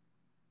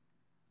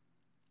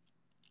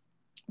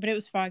it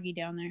was foggy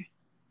down there.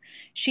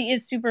 She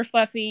is super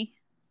fluffy.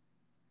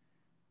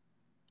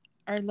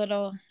 Our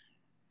little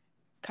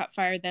caught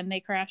fire, then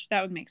they crashed.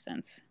 That would make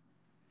sense.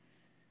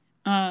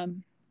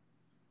 Do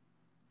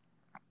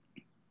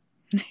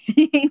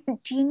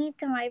you need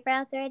some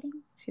eyebrow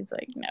threading? She's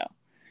like, no.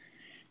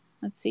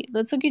 Let's see.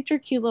 Let's look at your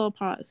cute little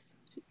paws.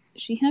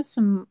 She has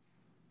some.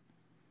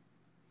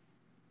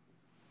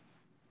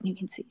 You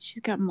can see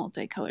she's got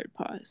multicolored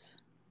paws.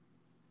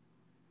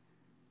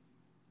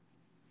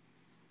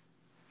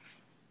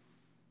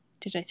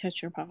 Did I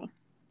touch your paw?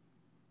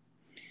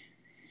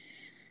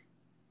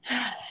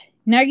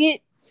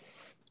 Nugget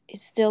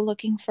is still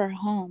looking for a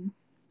home.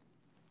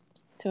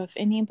 So if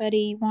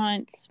anybody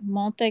wants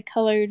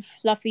multicolored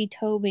fluffy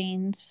toe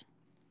beans,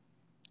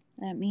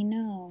 let me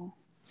know.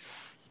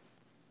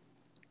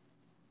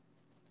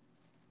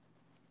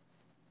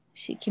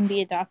 She can be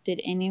adopted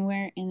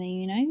anywhere in the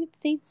United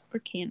States or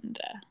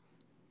Canada.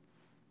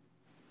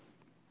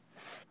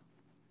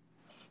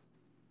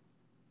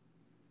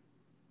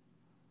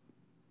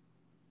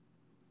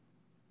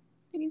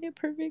 made it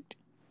perfect.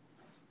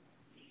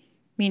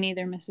 Me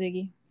neither, Miss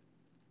Ziggy.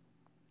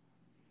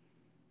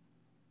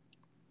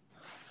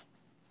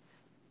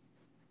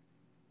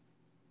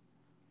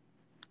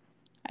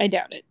 I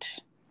doubt it.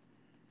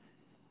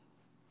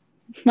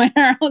 Mine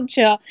are all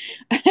chill.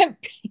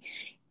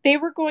 They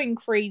were going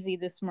crazy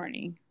this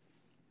morning.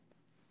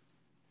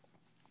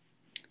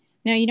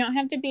 Now, you don't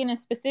have to be in a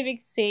specific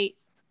state.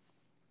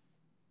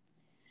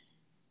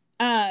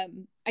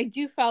 I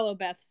do follow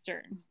Beth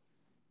Stern.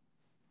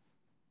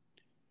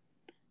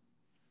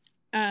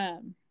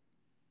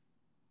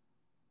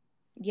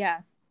 Yeah.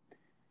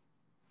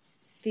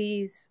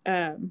 These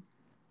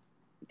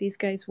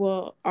guys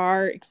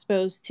are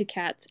exposed to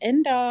cats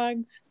and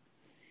dogs,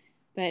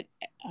 but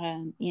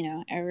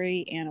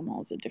every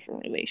animal is a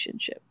different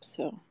relationship,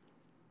 so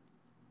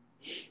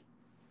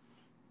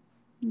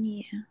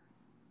yeah.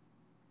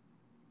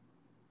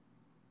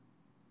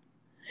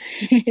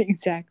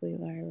 Exactly,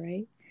 Laura,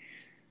 right?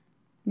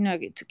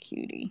 Nugget's a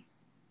cutie.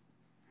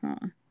 Huh.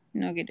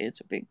 Nugget is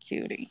a big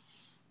cutie.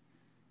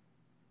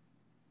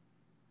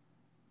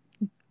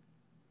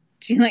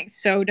 She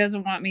so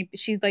doesn't want me.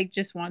 She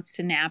just wants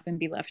to nap and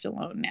be left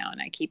alone now,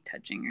 and I keep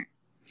touching her.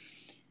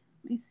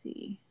 Let me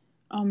see.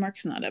 Oh,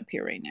 Mark's not up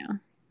here right now.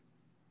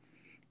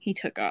 He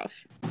took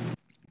off.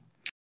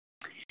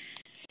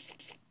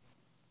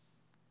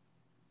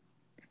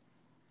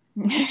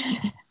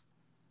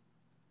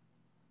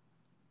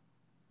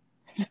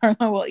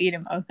 Darla will eat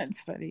him. Oh, that's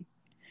funny.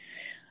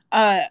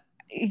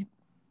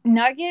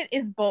 Nugget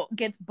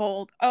gets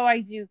bold. Oh, I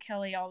do,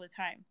 Kelly, all the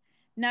time.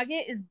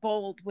 Nugget is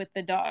bold with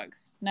the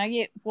dogs.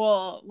 Nugget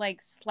will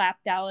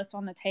slap Dallas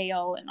on the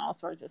tail and all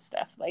sorts of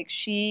stuff.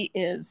 She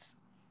is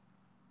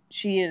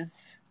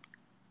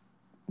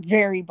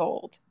very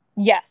bold.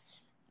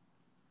 Yes,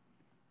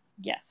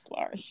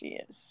 Laura, she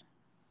is.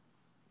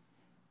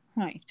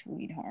 My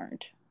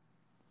sweetheart.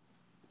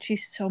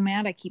 She's so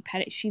mad I keep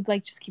petting. She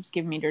just keeps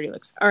giving me dirty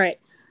looks. All right,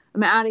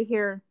 I'm out of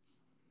here.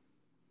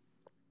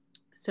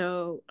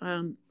 So,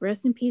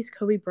 rest in peace,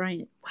 Kobe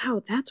Bryant.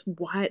 Wow, that's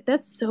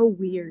so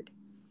weird.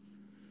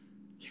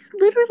 He's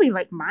literally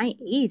my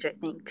age, I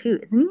think, too.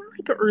 Isn't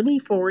he early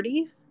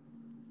 40s?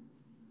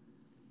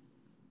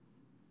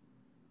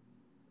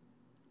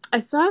 I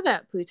saw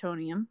that,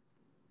 Plutonium.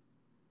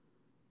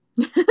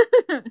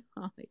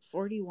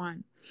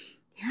 41.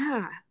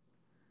 Yeah.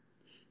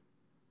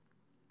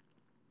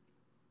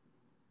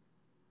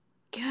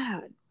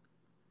 God.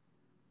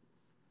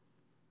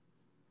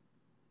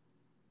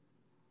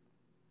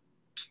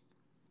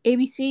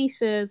 ABC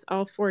says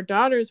all 4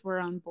 daughters were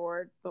on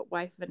board, but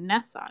wife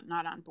Vanessa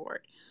not on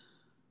board.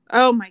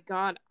 Oh my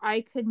God,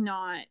 I could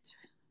not.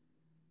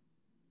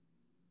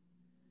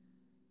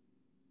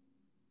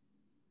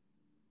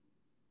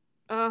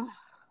 Ugh.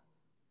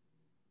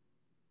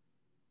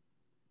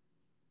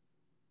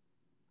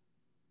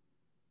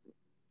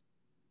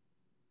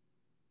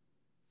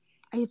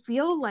 I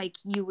feel like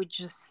you would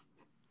just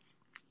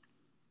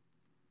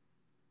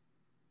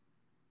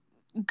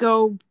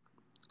go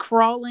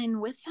crawl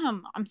in with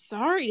him. I'm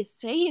sorry to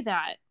say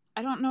that.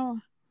 I don't know.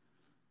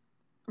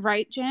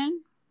 Right,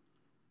 Jen?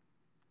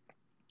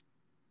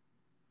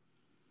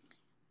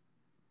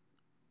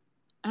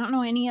 I don't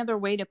know any other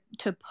way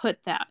to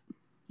put that.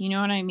 You know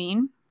what I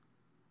mean?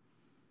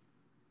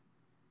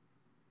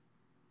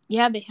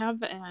 Yeah, they have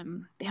the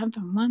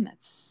one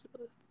that's,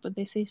 what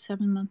they say,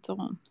 7 months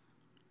old.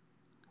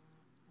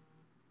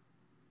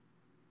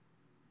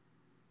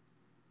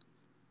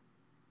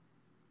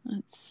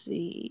 Let's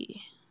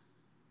see.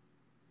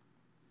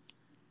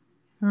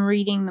 I'm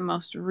reading the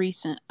most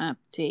recent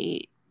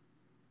update.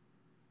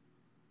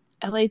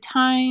 LA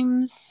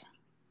Times.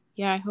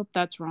 Yeah, I hope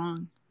that's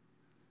wrong.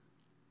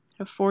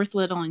 A 4th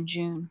little in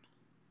June.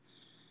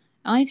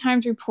 LA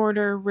Times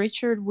reporter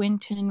Richard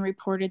Winton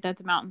reported that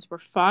the mountains were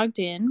fogged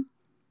in,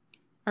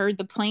 heard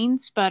the plane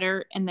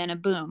sputter, and then a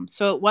boom.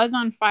 So it was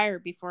on fire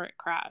before it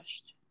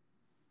crashed.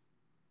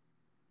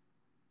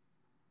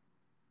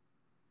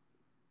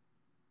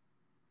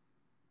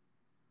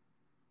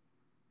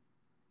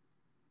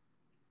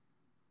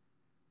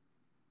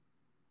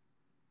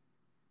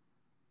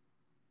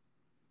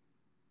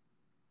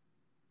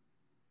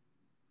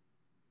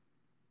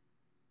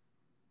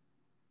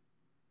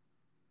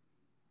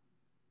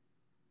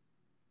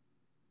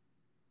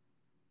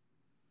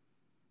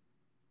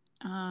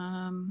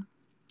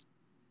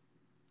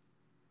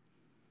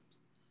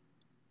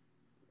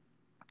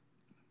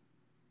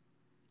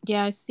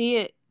 Yeah, I see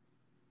it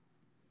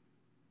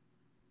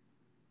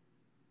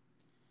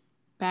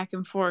back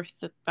and forth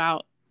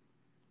about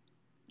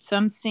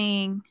some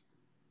saying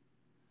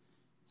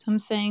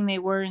they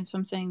were and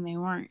some saying they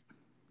weren't.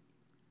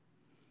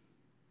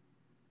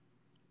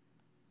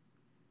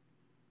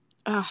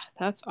 Ah,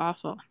 that's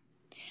awful.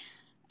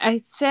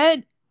 I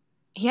said,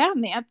 yeah,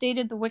 and they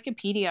updated the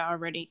Wikipedia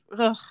already.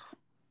 Ugh.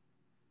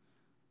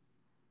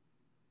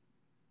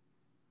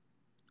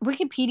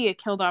 Wikipedia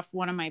killed off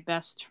one of my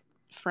best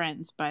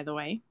friends, by the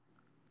way.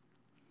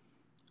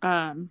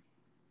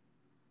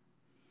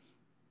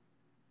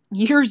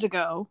 Years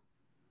ago,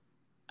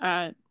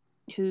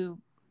 who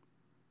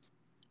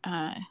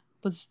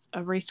was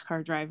a race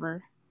car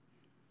driver.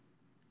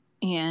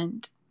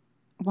 And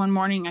one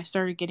morning I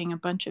started getting a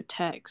bunch of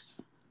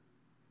texts.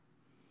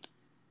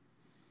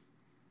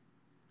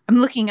 I'm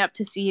looking up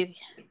to see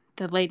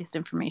the latest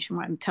information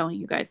while I'm telling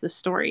you guys this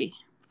story.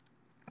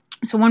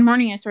 So one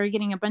morning I started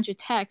getting a bunch of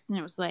texts, and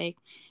it was like,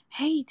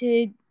 hey,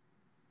 did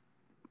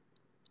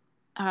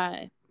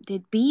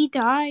B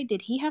die?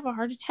 Did he have a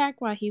heart attack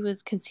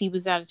because he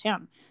was out of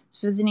town? He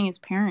was visiting his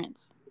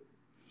parents.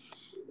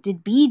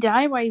 Did B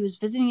die while he was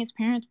visiting his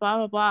parents? Blah,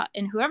 blah, blah.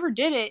 And whoever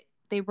did it,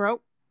 they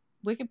wrote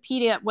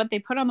Wikipedia. What they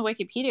put on the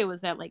Wikipedia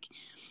was that, like,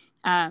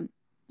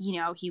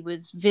 he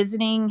was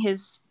visiting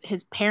his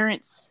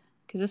parents,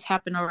 because this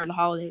happened over the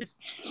holidays,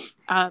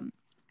 and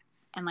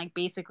like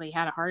basically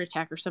had a heart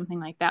attack or something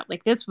like that.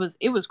 Like,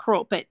 it was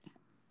cruel. But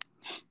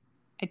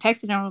I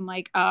texted him, I'm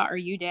like, are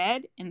you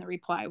dead? And the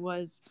reply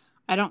was,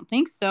 I don't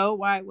think so.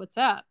 Why? What's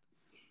up?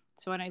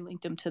 So when I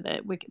linked him to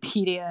the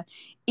Wikipedia,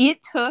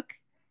 it took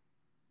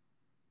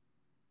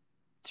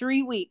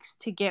 3 weeks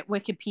to get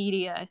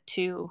Wikipedia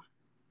to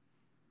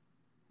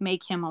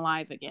make him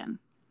alive again.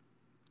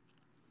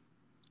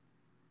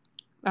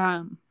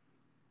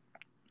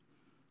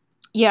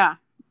 Yeah,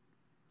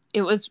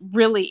 it was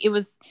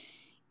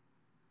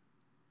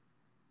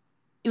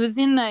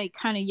in the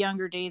kind of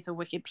younger days of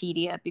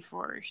Wikipedia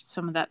before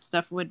some of that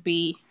stuff would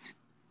be,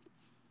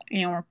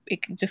 it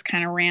just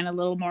kind of ran a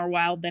little more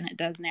wild than it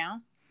does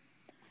now.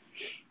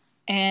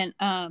 And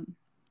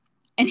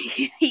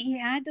he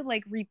had to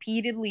like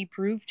repeatedly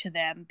prove to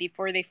them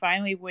before they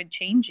finally would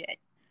change it.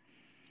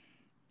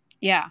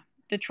 Yeah,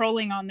 the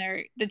trolling on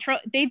there,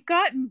 they've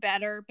gotten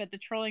better, but the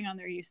trolling on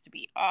there used to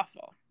be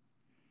awful.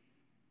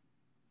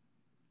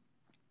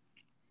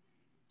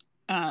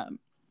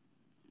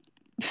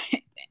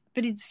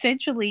 But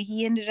essentially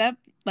he ended up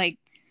like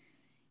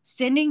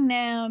sending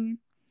them,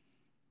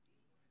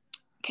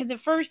 because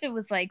at first it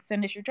was like,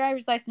 send us your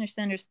driver's license, or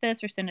send us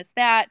this, or send us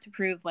that to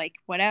prove like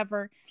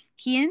whatever.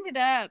 He ended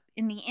up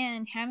in the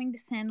end having to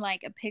send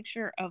like a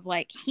picture of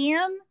like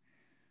him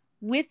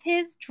with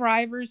his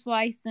driver's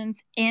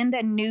license and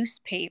a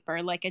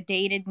newspaper, like a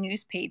dated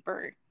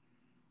newspaper,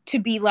 to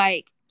be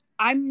like,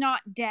 I'm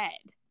not dead,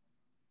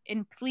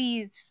 and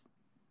please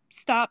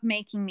stop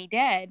making me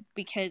dead,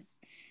 because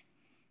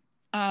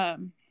it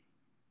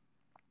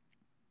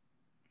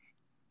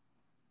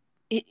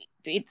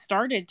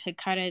started to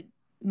kind of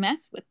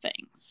mess with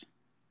things.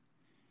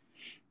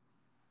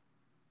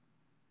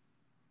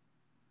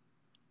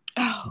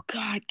 Oh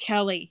God,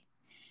 Kelly,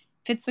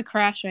 if it's the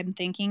crash I'm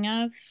thinking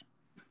of,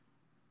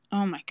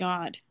 oh my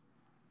God.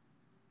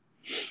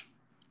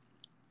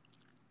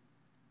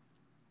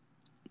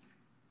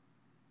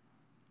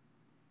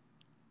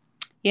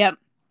 Yep.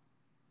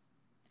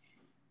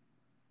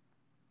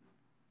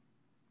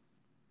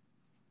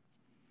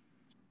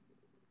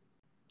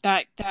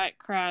 That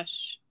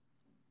crash,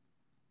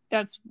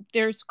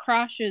 there's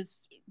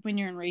crashes when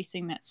you're in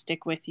racing that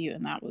stick with you,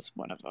 and that was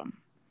one of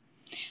them.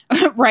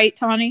 Right,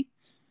 Tawny?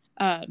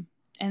 And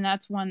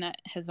that's one that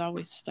has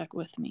always stuck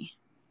with me.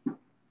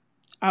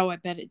 Oh, I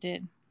bet it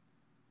did.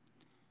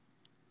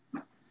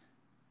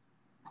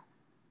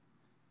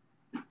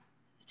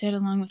 Dead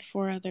along with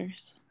 4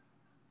 others.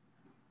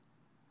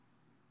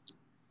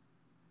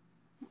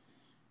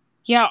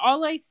 Yeah,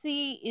 all I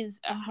see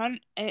is 100.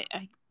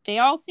 They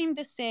all seem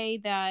to say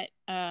that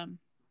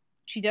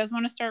she does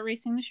want to start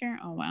racing this year.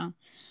 Oh wow.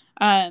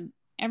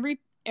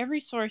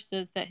 Every source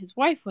says that his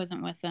wife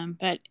wasn't with him,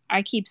 but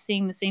I keep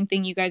seeing the same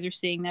thing you guys are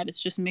seeing, that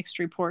it's just mixed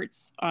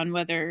reports on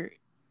whether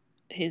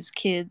his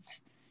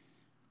kids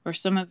or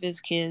some of his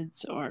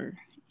kids or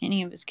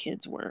any of his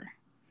kids were.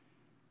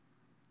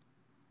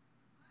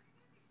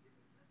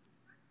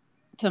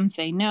 Some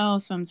say no,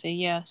 some say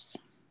yes.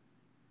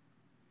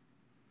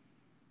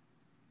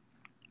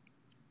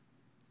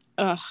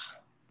 Ugh.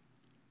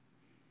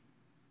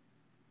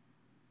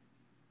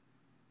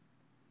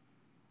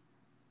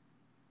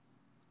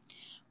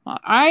 Well,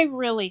 I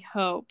really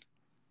hope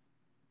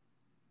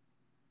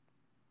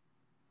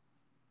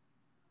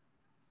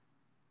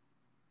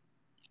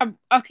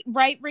okay,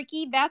 right,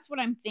 Ricky? That's what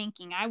I'm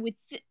thinking. I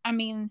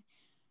mean,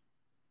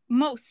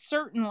 most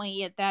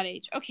certainly at that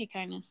age. Okay,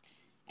 kindness.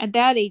 At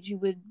that age, you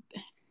would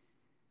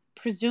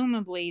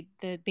presumably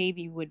the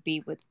baby would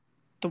be with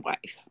the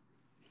wife.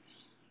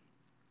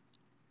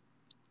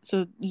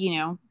 So,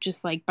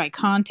 just like by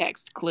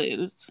context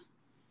clues.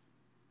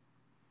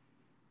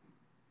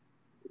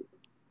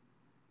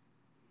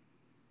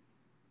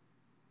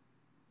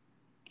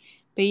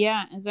 But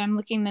yeah, as I'm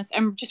looking this,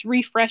 I'm just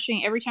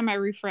refreshing. Every time I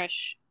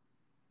refresh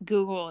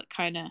Google, it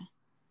kind of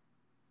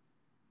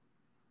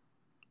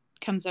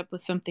comes up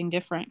with something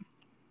different.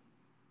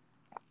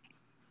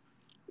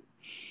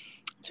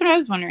 That's what I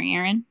was wondering,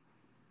 Aaron.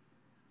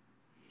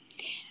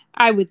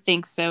 I would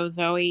think so,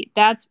 Zoe.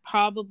 That's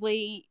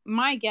probably,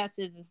 my guess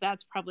is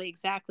that's probably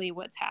exactly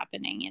what's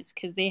happening, is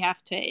because they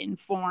have to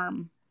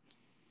inform,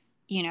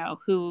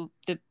 who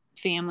the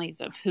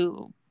families of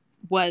who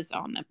was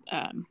on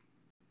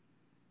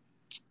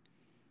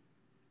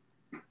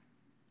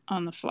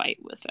on the flight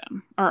with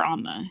them, or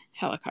on the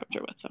helicopter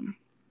with them.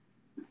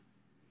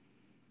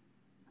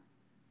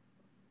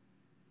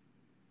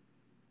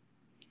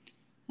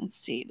 Let's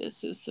see,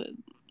 this is the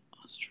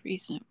most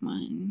recent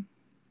one.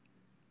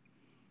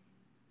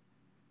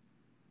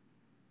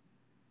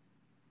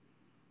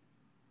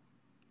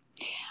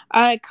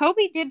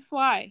 Kobe did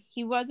fly.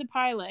 He was a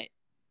pilot.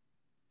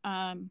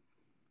 I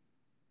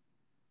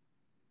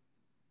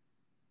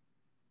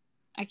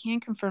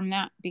can't confirm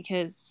that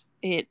because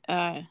he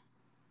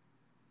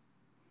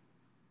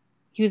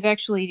was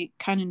actually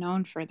kind of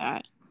known for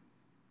that.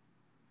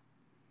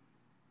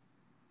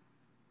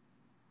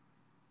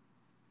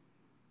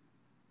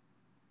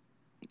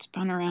 It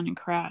spun around and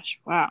crashed.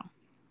 Wow.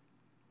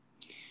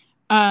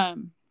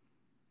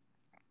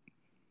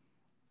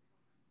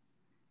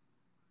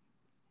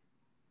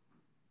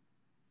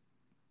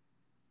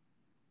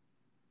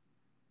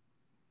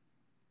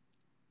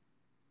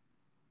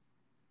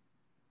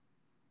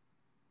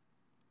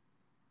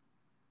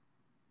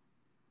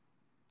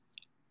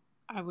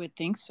 I would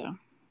think so.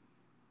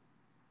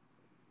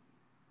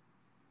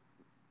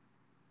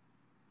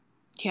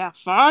 Yeah,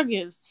 fog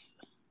is...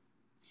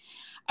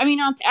 I mean,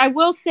 I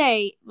will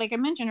say, like I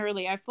mentioned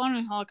earlier, I've flown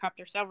in a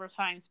helicopter several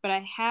times, but I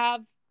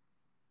have...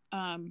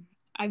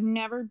 I've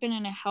never been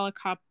in a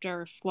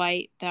helicopter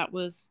flight that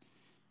was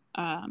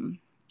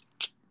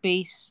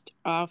based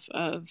off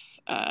of...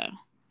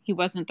 he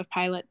wasn't the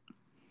pilot.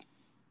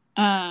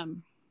 Oh,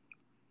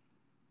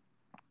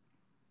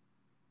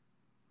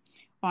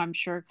 I'm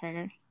sure,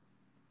 Craig.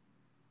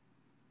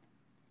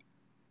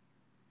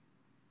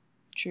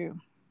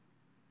 True.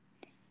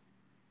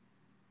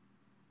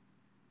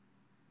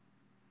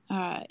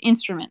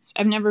 Instruments.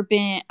 I've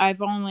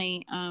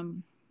only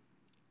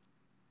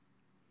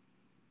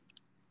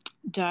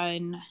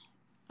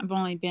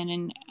been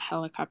in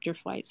helicopter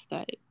flights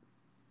that...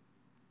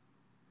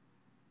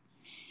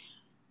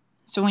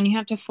 So when you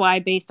have to fly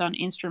based on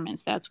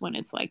instruments, that's when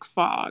it's like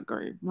fog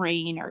or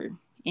rain or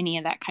any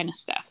of that kind of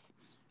stuff.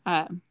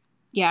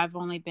 Yeah, I've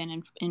only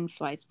been in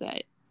flights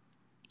that,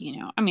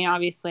 I mean,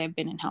 obviously I've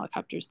been in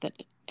helicopters that,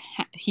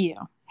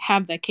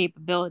 have that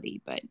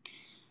capability, but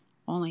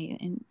only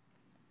in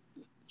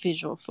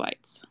visual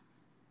flights.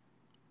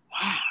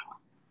 Wow.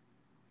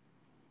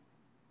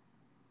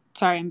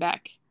 Sorry, I'm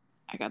back.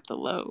 I got the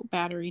low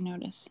battery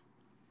notice.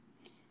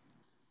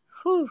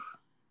 Whew.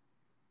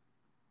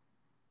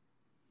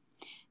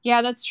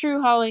 Yeah, that's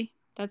true, Holly.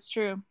 That's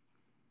true.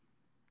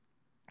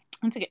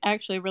 That's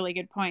actually a really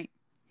good point.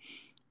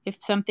 If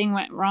something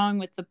went wrong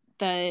with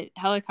the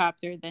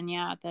helicopter, then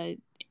yeah,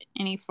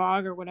 any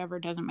fog or whatever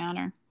doesn't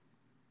matter.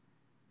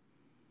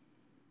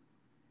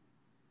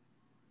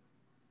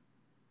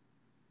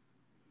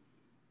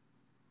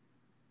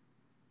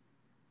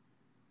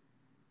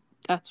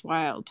 That's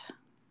wild.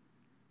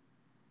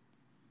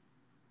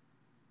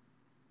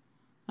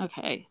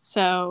 Okay,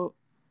 so...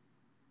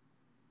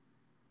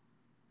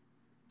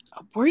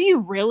 Were you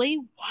really?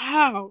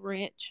 Wow,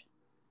 Rich.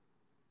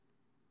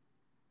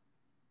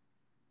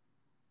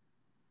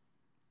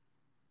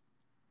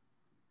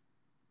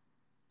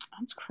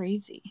 That's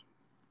crazy.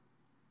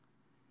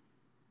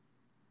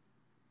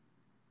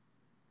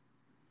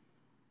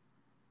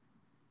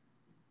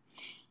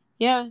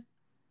 Yeah.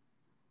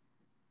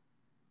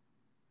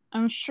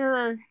 I'm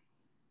sure...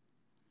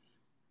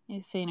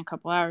 I say in a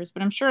couple hours,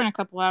 but I'm sure in a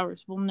couple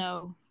hours we'll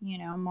know,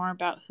 more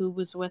about who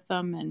was with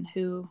them and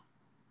who...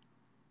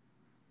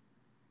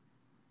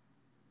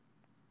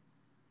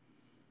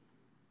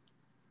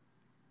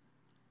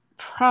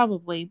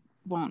 Probably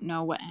won't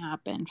know what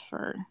happened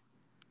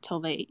till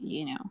they,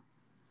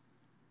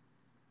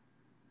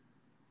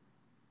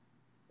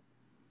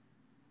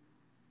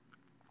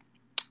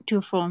 do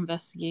a full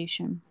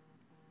investigation.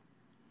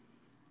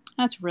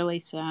 That's really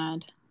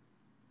sad.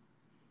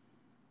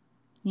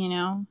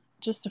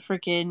 Just a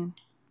freaking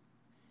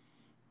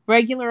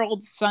regular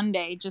old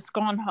Sunday, just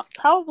going home.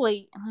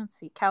 Probably, let's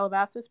see,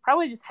 Calabasas,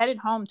 probably just headed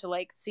home to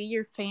like see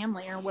your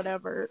family or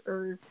whatever,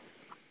 or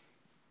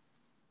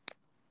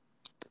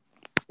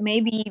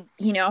maybe,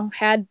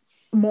 had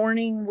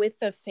morning with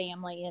the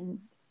family and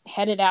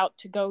headed out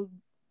to go,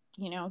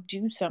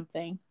 do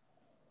something.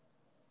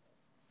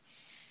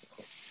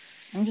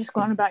 I'm just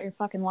going about your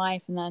fucking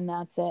life, and then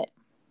that's it.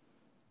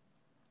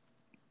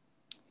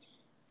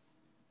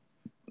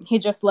 He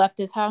just left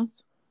his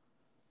house.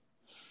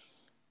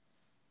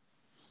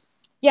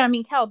 Yeah, I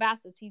mean,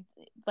 Calabasas, he's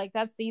like,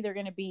 that's either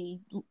going to be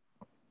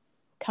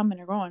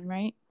coming or going,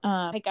 right?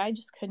 I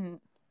just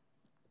couldn't.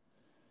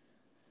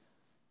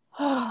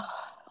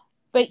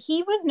 But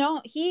he was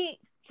known,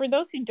 for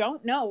those who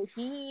don't know,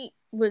 he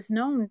was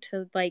known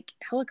to like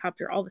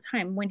helicopter all the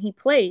time. When he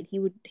played, he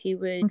would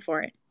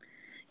for it.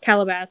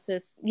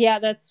 Calabasas. Yeah,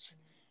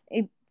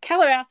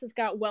 Calabasas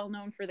got well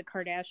known for the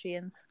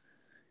Kardashians.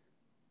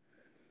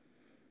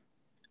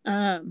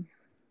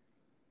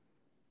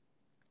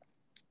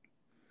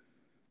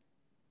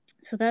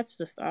 So that's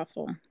just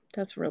awful.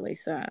 That's really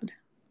sad.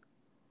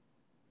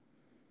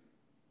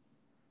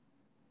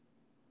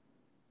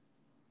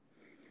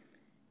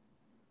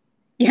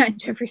 Yeah,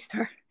 Jeffree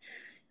Star.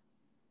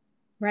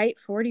 Right?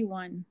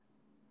 41.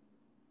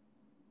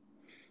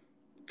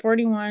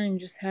 41 and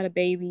just had a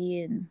baby,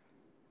 and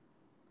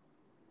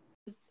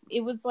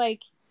it was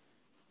like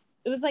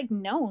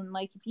known.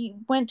 Like if you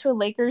went to a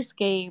Lakers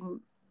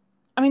game,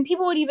 I mean,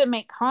 people would even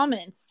make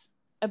comments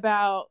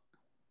about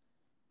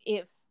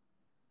if,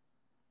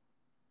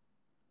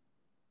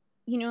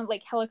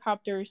 like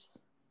helicopters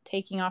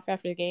taking off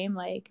after the game,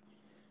 like,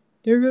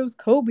 there goes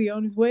Kobe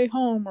on his way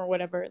home or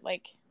whatever.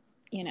 Like,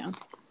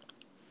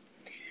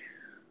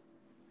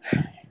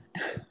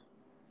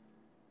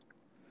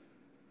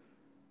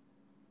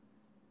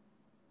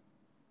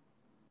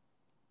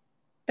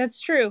 That's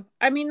true.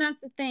 I mean,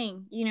 that's the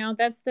thing.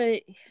 That's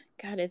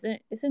God,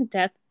 isn't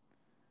death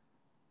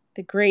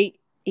the great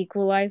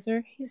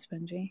equalizer? He's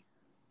spongy.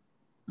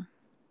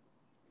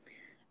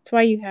 That's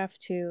why you have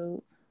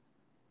to,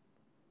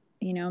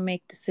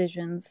 make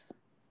decisions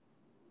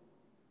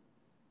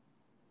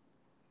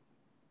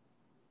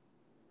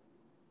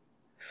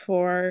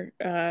for,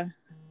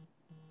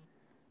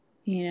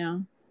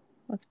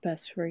 what's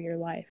best for your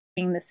life.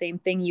 Being the same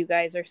thing you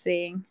guys are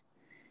seeing.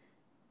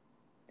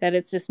 That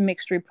it's just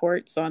mixed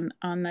reports on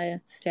the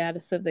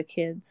status of the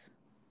kids.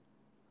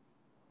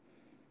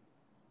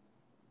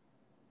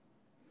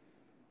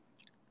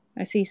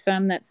 I see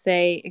some that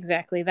say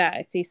exactly that.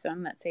 I see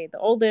some that say the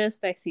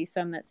oldest. I see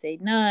some that say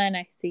none.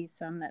 I see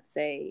some that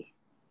say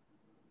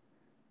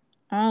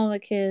all the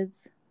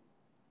kids.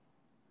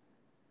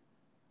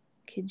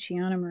 Kid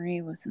Gianna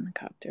Marie was in the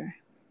copter.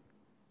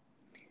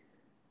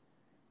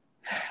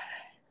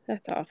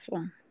 That's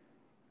awful.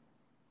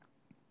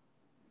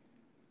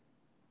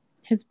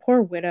 His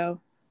poor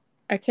widow.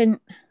 I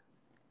couldn't.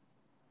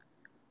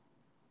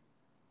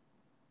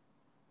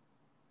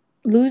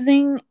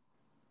 Losing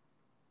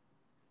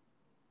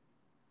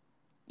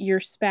your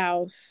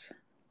spouse.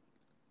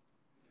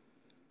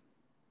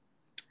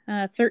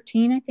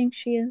 13, I think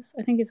she is.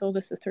 I think his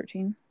oldest is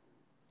 13.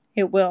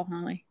 It will,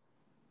 Holly.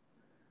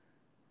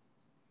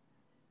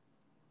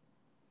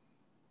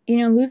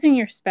 Losing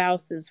your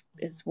spouse is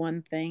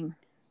one thing.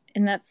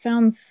 And that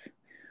sounds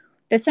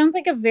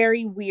like a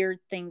very weird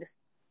thing to say.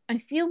 I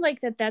feel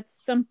like that's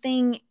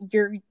something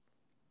you're,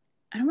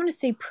 I don't want to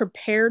say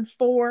prepared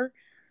for,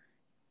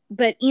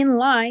 but in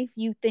life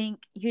you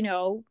think,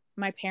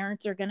 my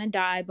parents are going to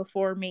die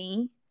before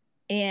me,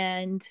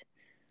 and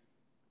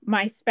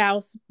my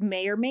spouse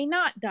may or may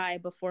not die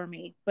before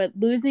me. But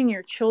losing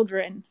your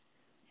children,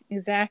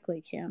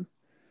 exactly, Kim.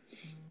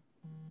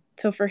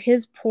 So for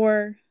his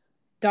poor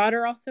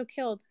daughter, also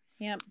killed.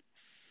 Yep.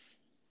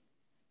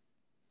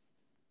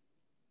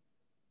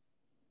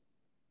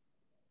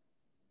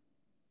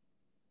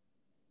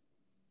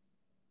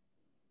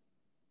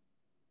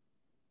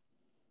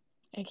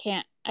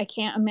 I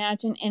can't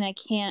imagine, and I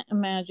can't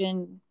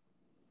imagine.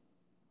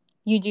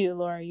 You do,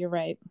 Laura, you're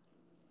right.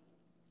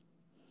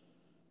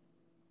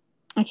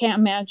 I can't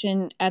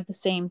imagine at the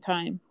same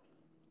time.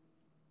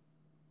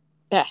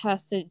 That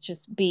has to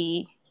just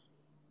be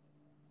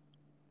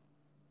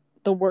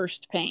the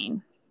worst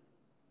pain.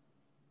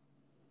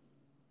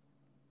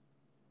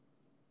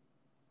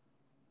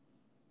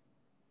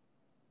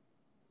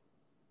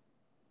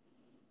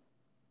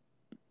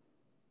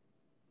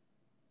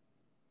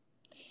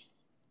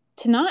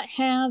 To not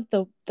have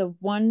the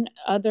one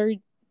other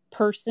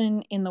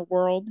person in the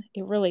world,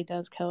 it really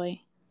does,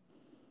 Kelly.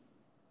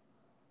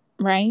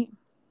 Right?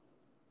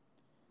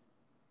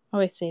 I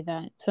always say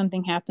that.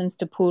 Something happens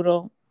to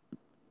Poodle.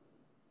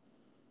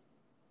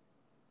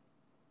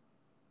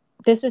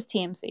 This is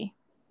TMC.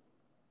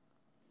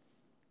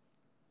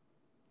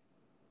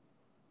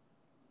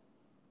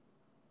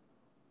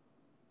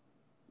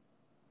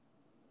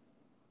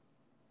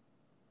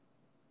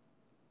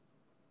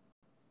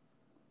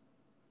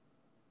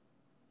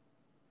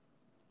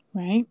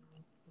 Right?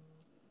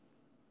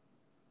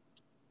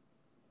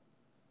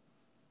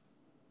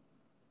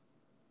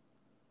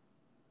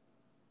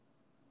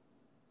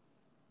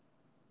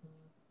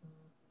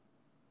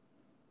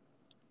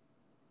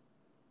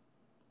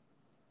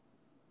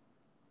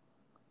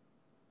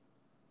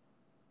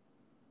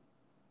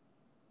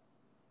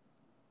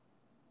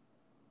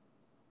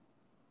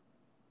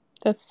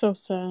 That's so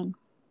sad.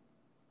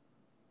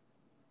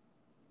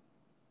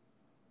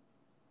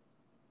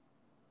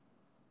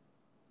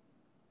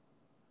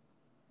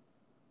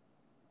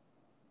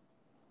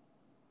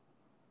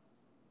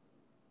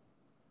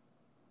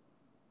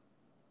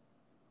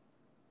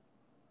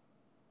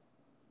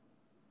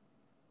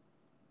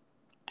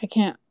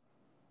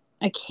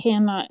 I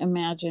cannot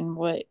imagine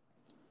what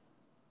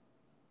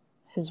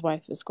his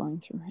wife is going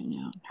through right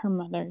now. Her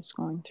mother is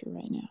going through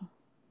right now.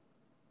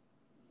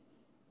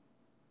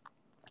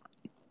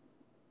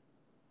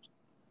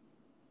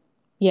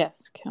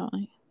 Yes,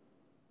 Kelly.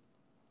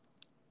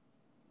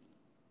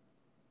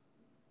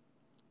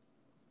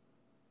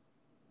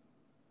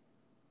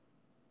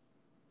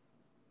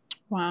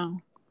 Wow.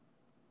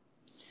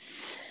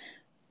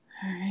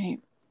 All right.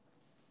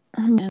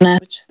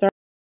 Which started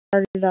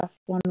off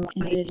one way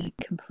and ended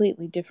a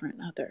completely different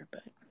other,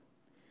 but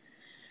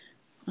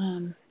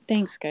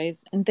thanks,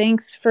 guys, and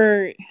thanks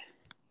for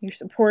your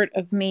support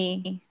of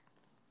me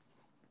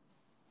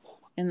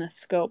in the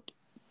scope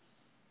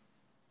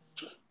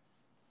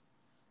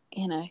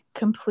in a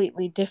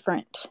completely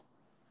different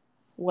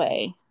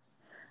way,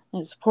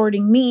 and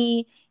supporting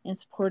me and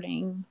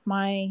supporting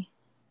my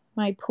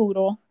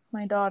poodle,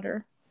 my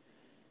daughter,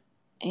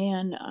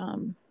 and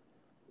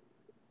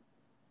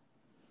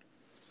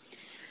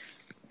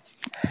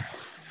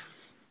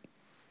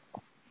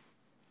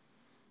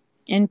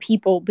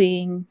people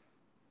being,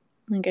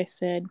 like I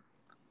said,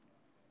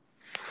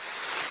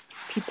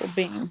 people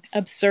being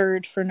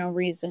absurd for no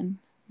reason.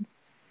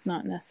 It's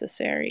not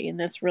necessary, and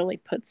this really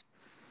puts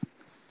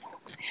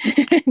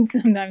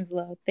sometimes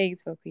low.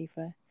 Thanks,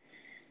 Bokifa.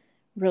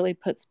 Really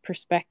puts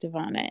perspective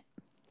on it.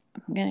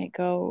 I'm gonna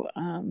go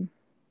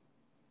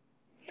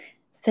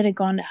instead of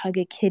going to hug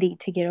a kitty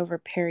to get over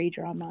Perry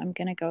drama, I'm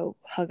gonna go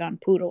hug on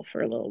Poodle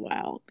for a little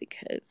while,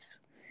 because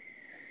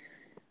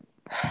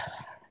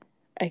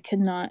I could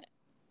not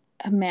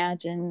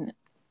imagine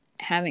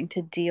having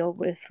to deal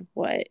with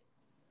what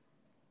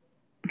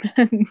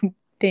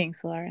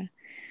thanks, Laura.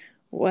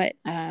 What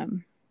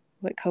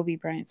Kobe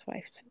Bryant's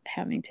wife's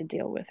having to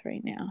deal with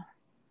right now.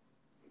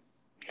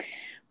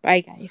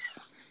 Bye, guys.